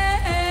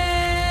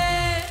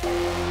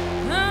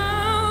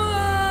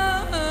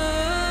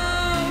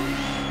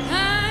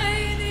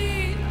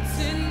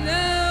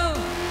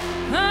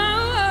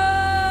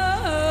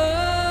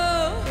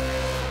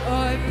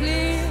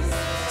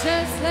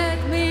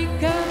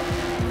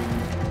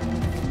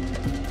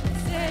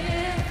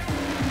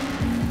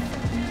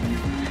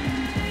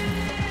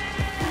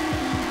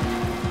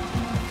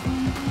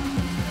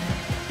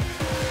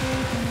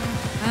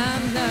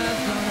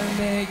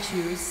 Make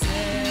you say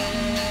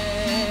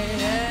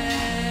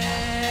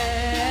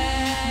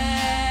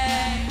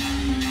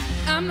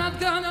I'm not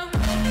gonna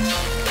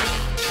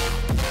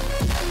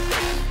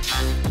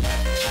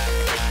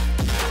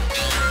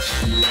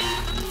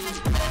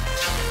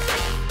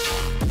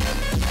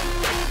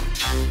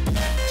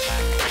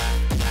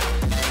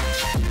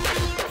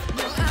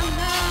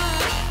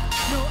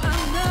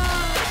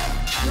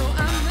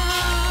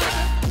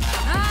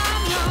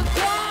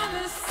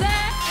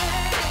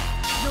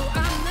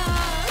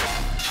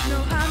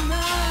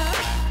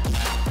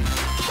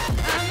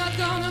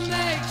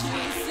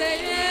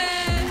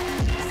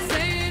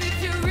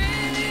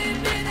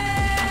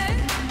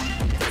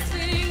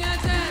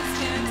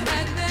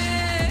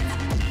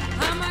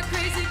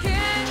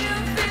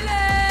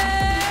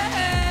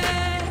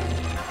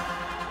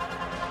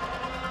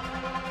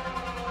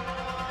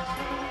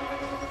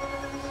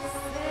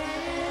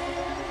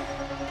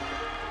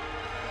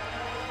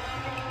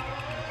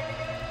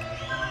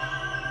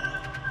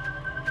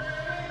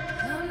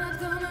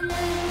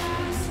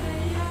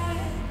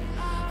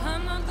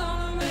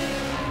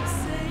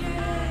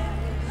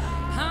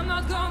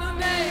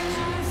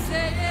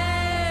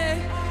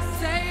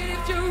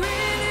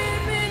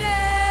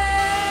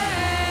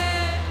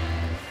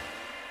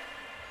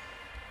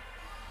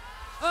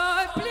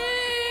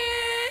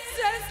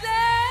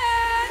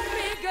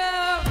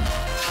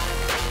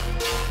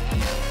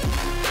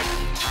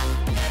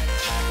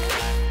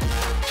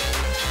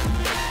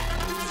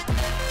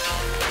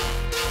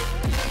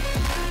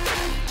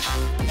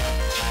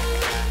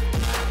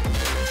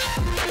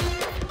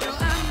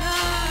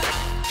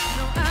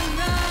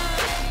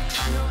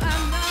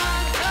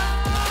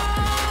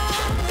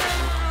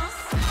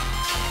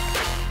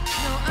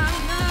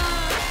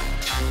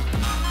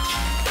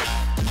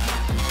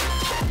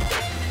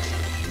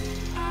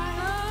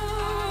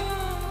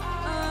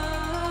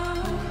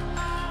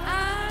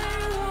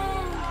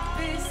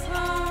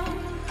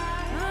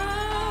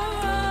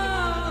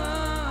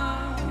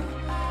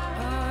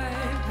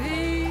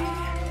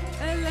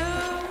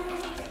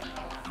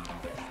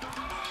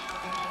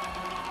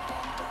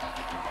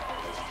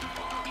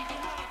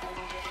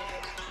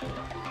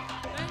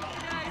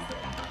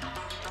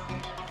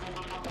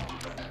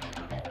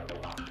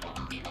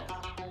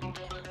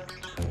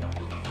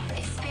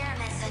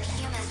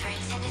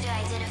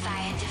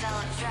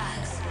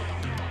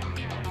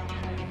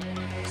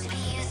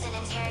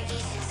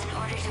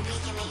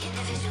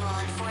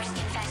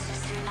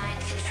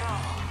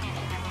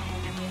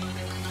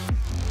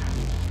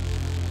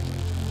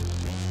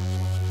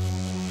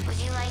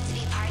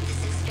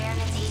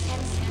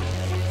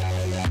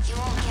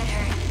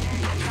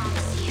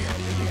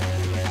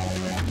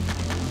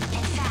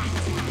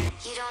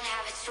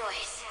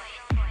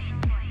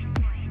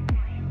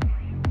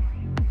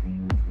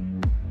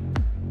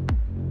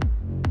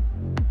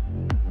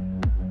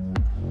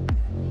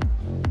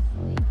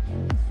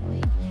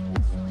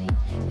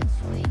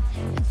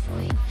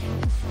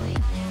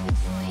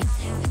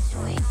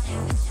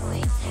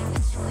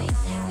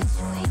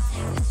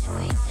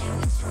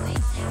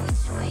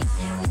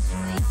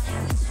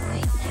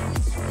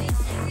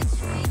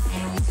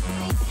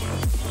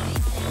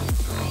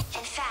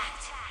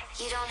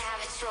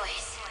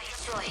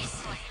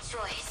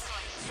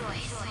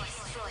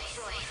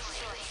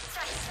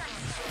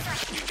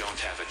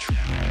temperature.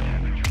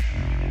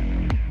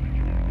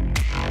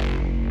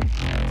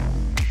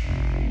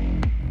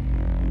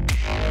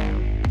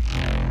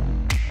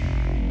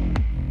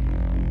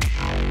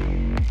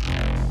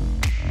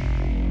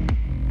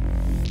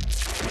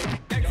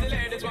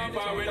 One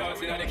far with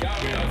us, inna the car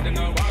with us, them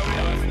not war with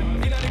us.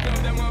 Inna the club,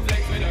 them want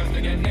flex with us.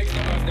 To get next to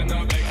us, them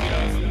not vex with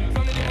us.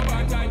 From the day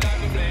one time,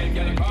 time to play,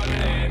 girl, I call my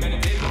name and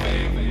it is my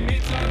fame.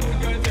 It's all good,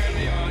 girl, turn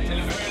me on till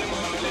I earn them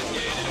on. Let's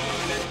get it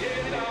on, let's get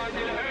it on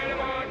till I earn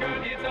them on,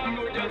 girl. It's all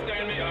good, just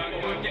turn me on.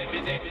 Come on, get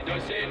busy,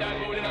 just shake that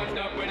booty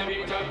non-stop when the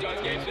beat drop, just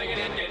keep swinging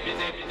it, get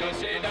busy.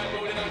 Just shake that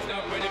booty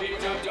non-stop when the beat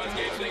drop, just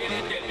keep swinging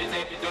it, get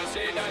busy. Just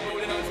shake that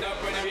booty non-stop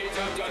when the beat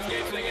drop, just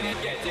keep swinging it,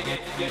 get jiggy.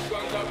 Get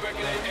drunk, up,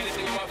 percolate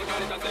anything you want, because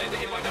it's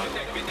oscillating in my don't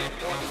take pity.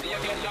 Want to see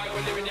again like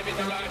when living in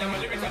the ride and my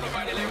lyrics on the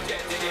body left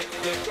get jiggy.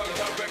 Get drunk,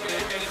 up,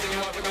 percolate anything you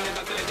want, because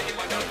it's oscillating in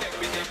my don't take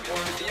pity.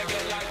 Want to see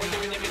again like when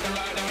living in the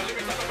ride and my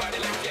lyrics on the body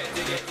left get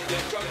jiggy.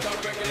 Get drunk, up,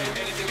 percolate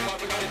anything you want,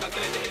 because it's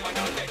oscillating in my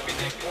don't take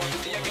pity. Want to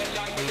see again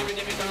like when living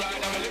in the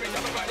ride and my lyrics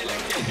on the body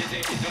left get busy.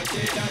 Just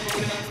shake that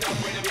booty non-stop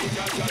when the beat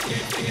drop, just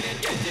keep swinging it,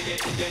 get jiggy.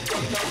 Get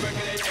drunk, up,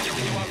 percolate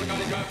anything you want, because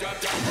it's drop, drop,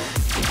 drop.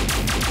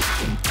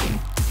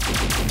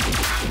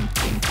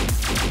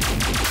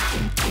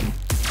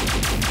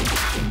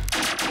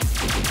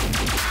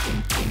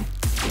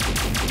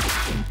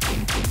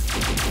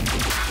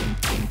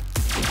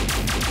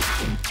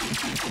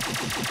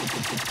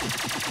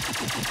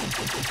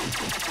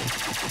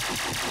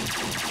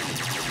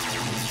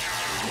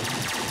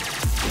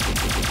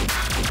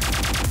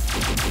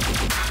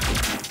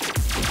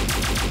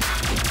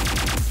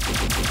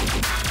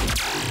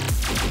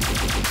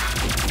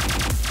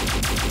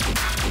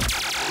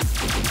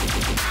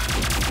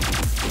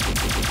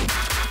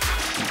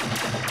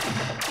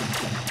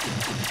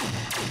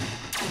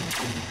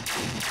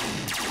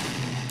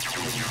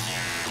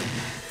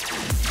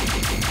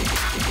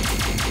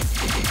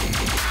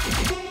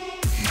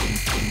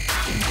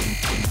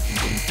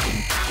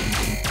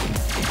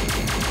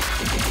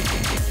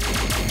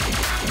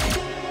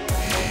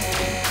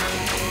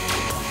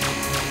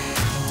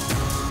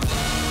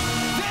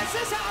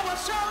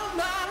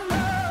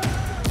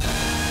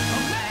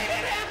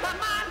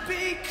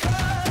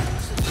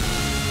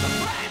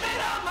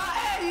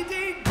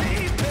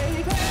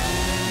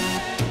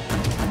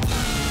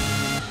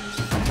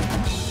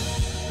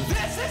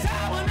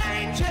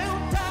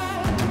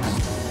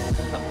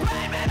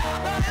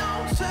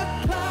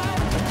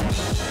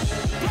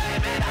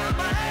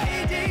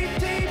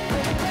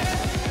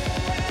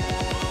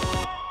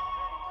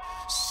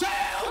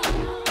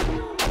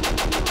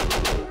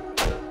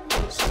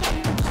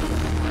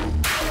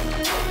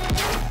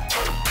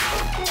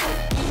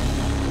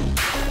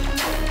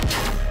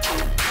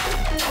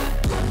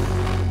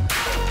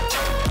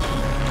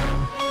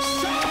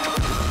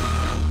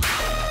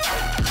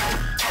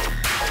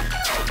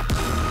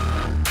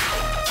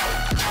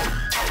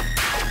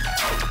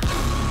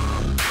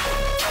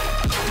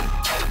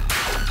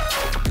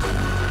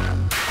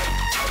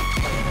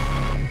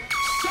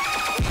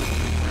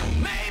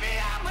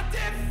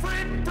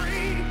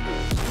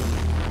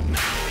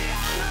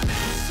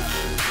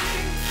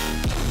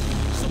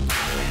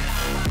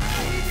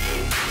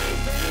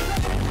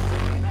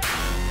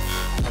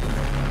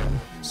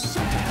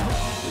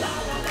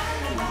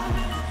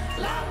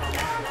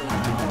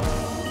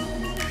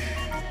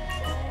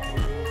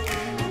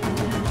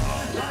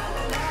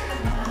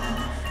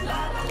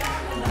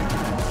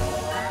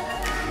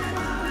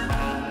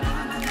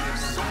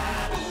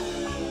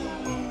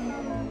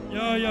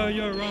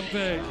 Yo,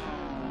 Rampage.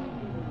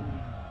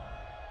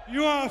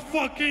 You are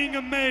fucking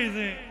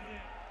amazing.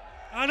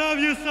 I love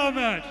you so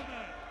much.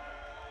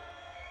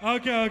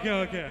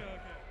 Okay.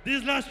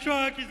 This last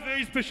track is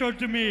very special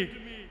to me.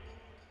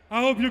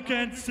 I hope you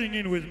can sing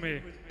in with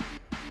me.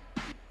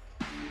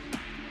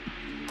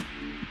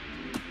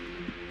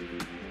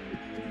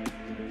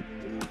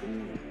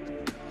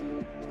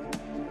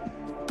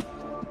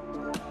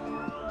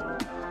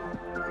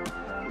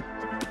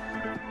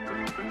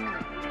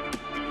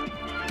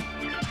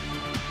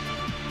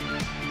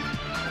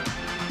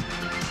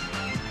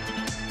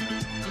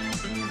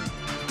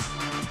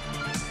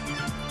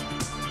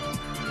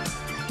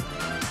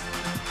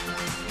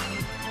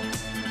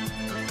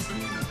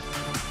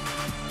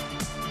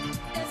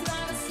 There's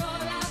not a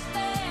soul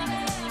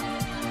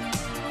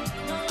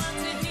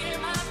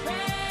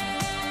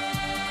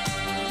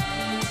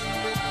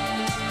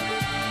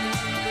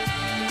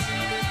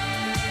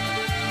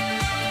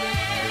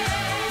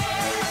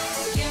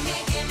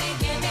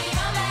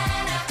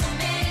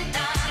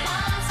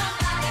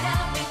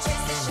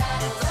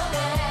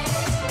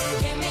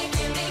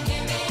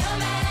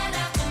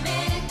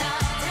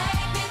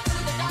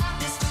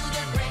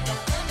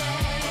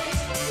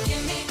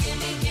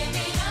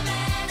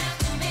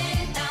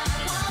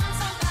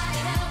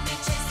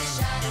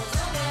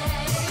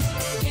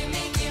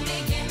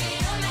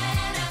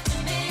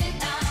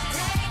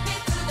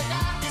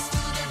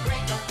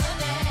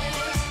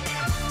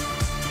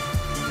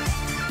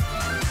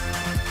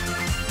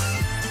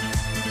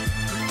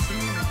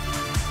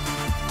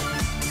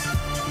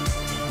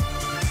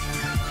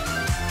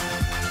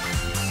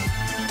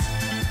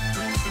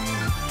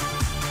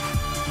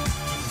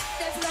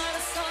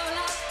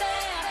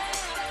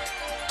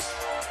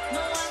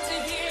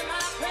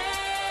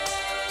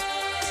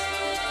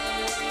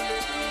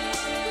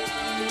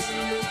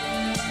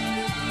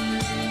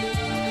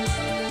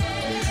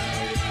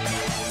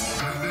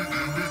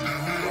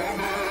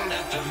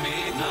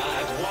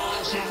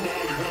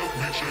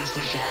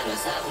chase the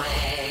shadows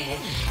away.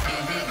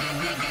 Give me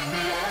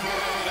a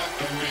hand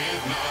after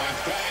midnight.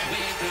 Drag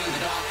me through the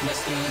darkness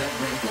to the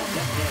brink of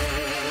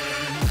day.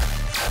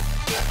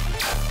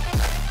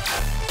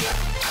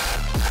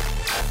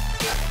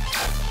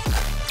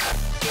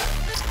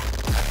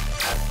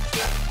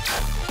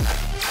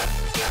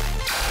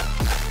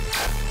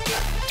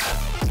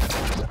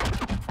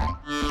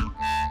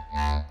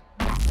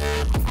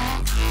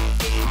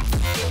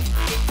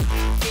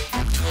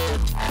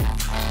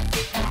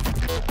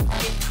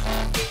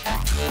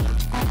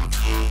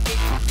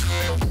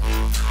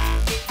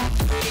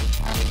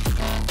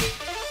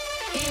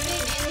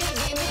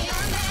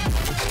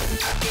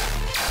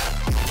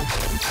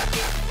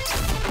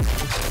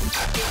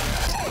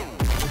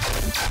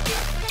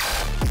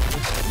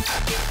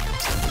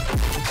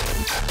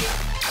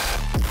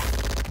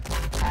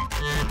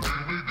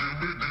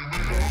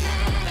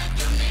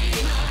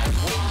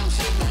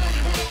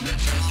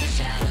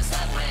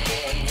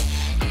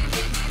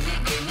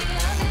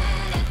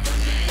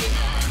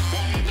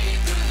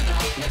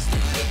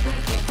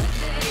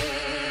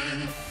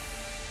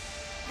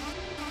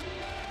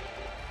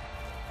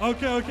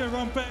 Okay,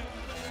 Rampage.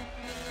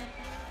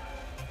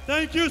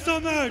 Thank you so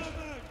much.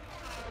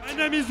 My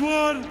name is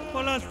WODD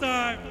for last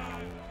time.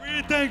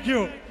 Really thank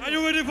you. Are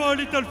you ready for a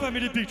little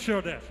family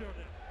picture there?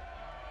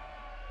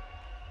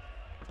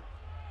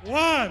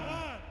 1,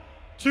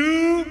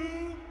 2,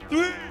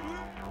 3.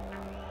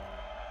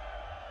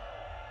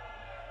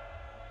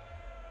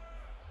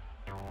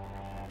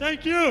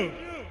 Thank you.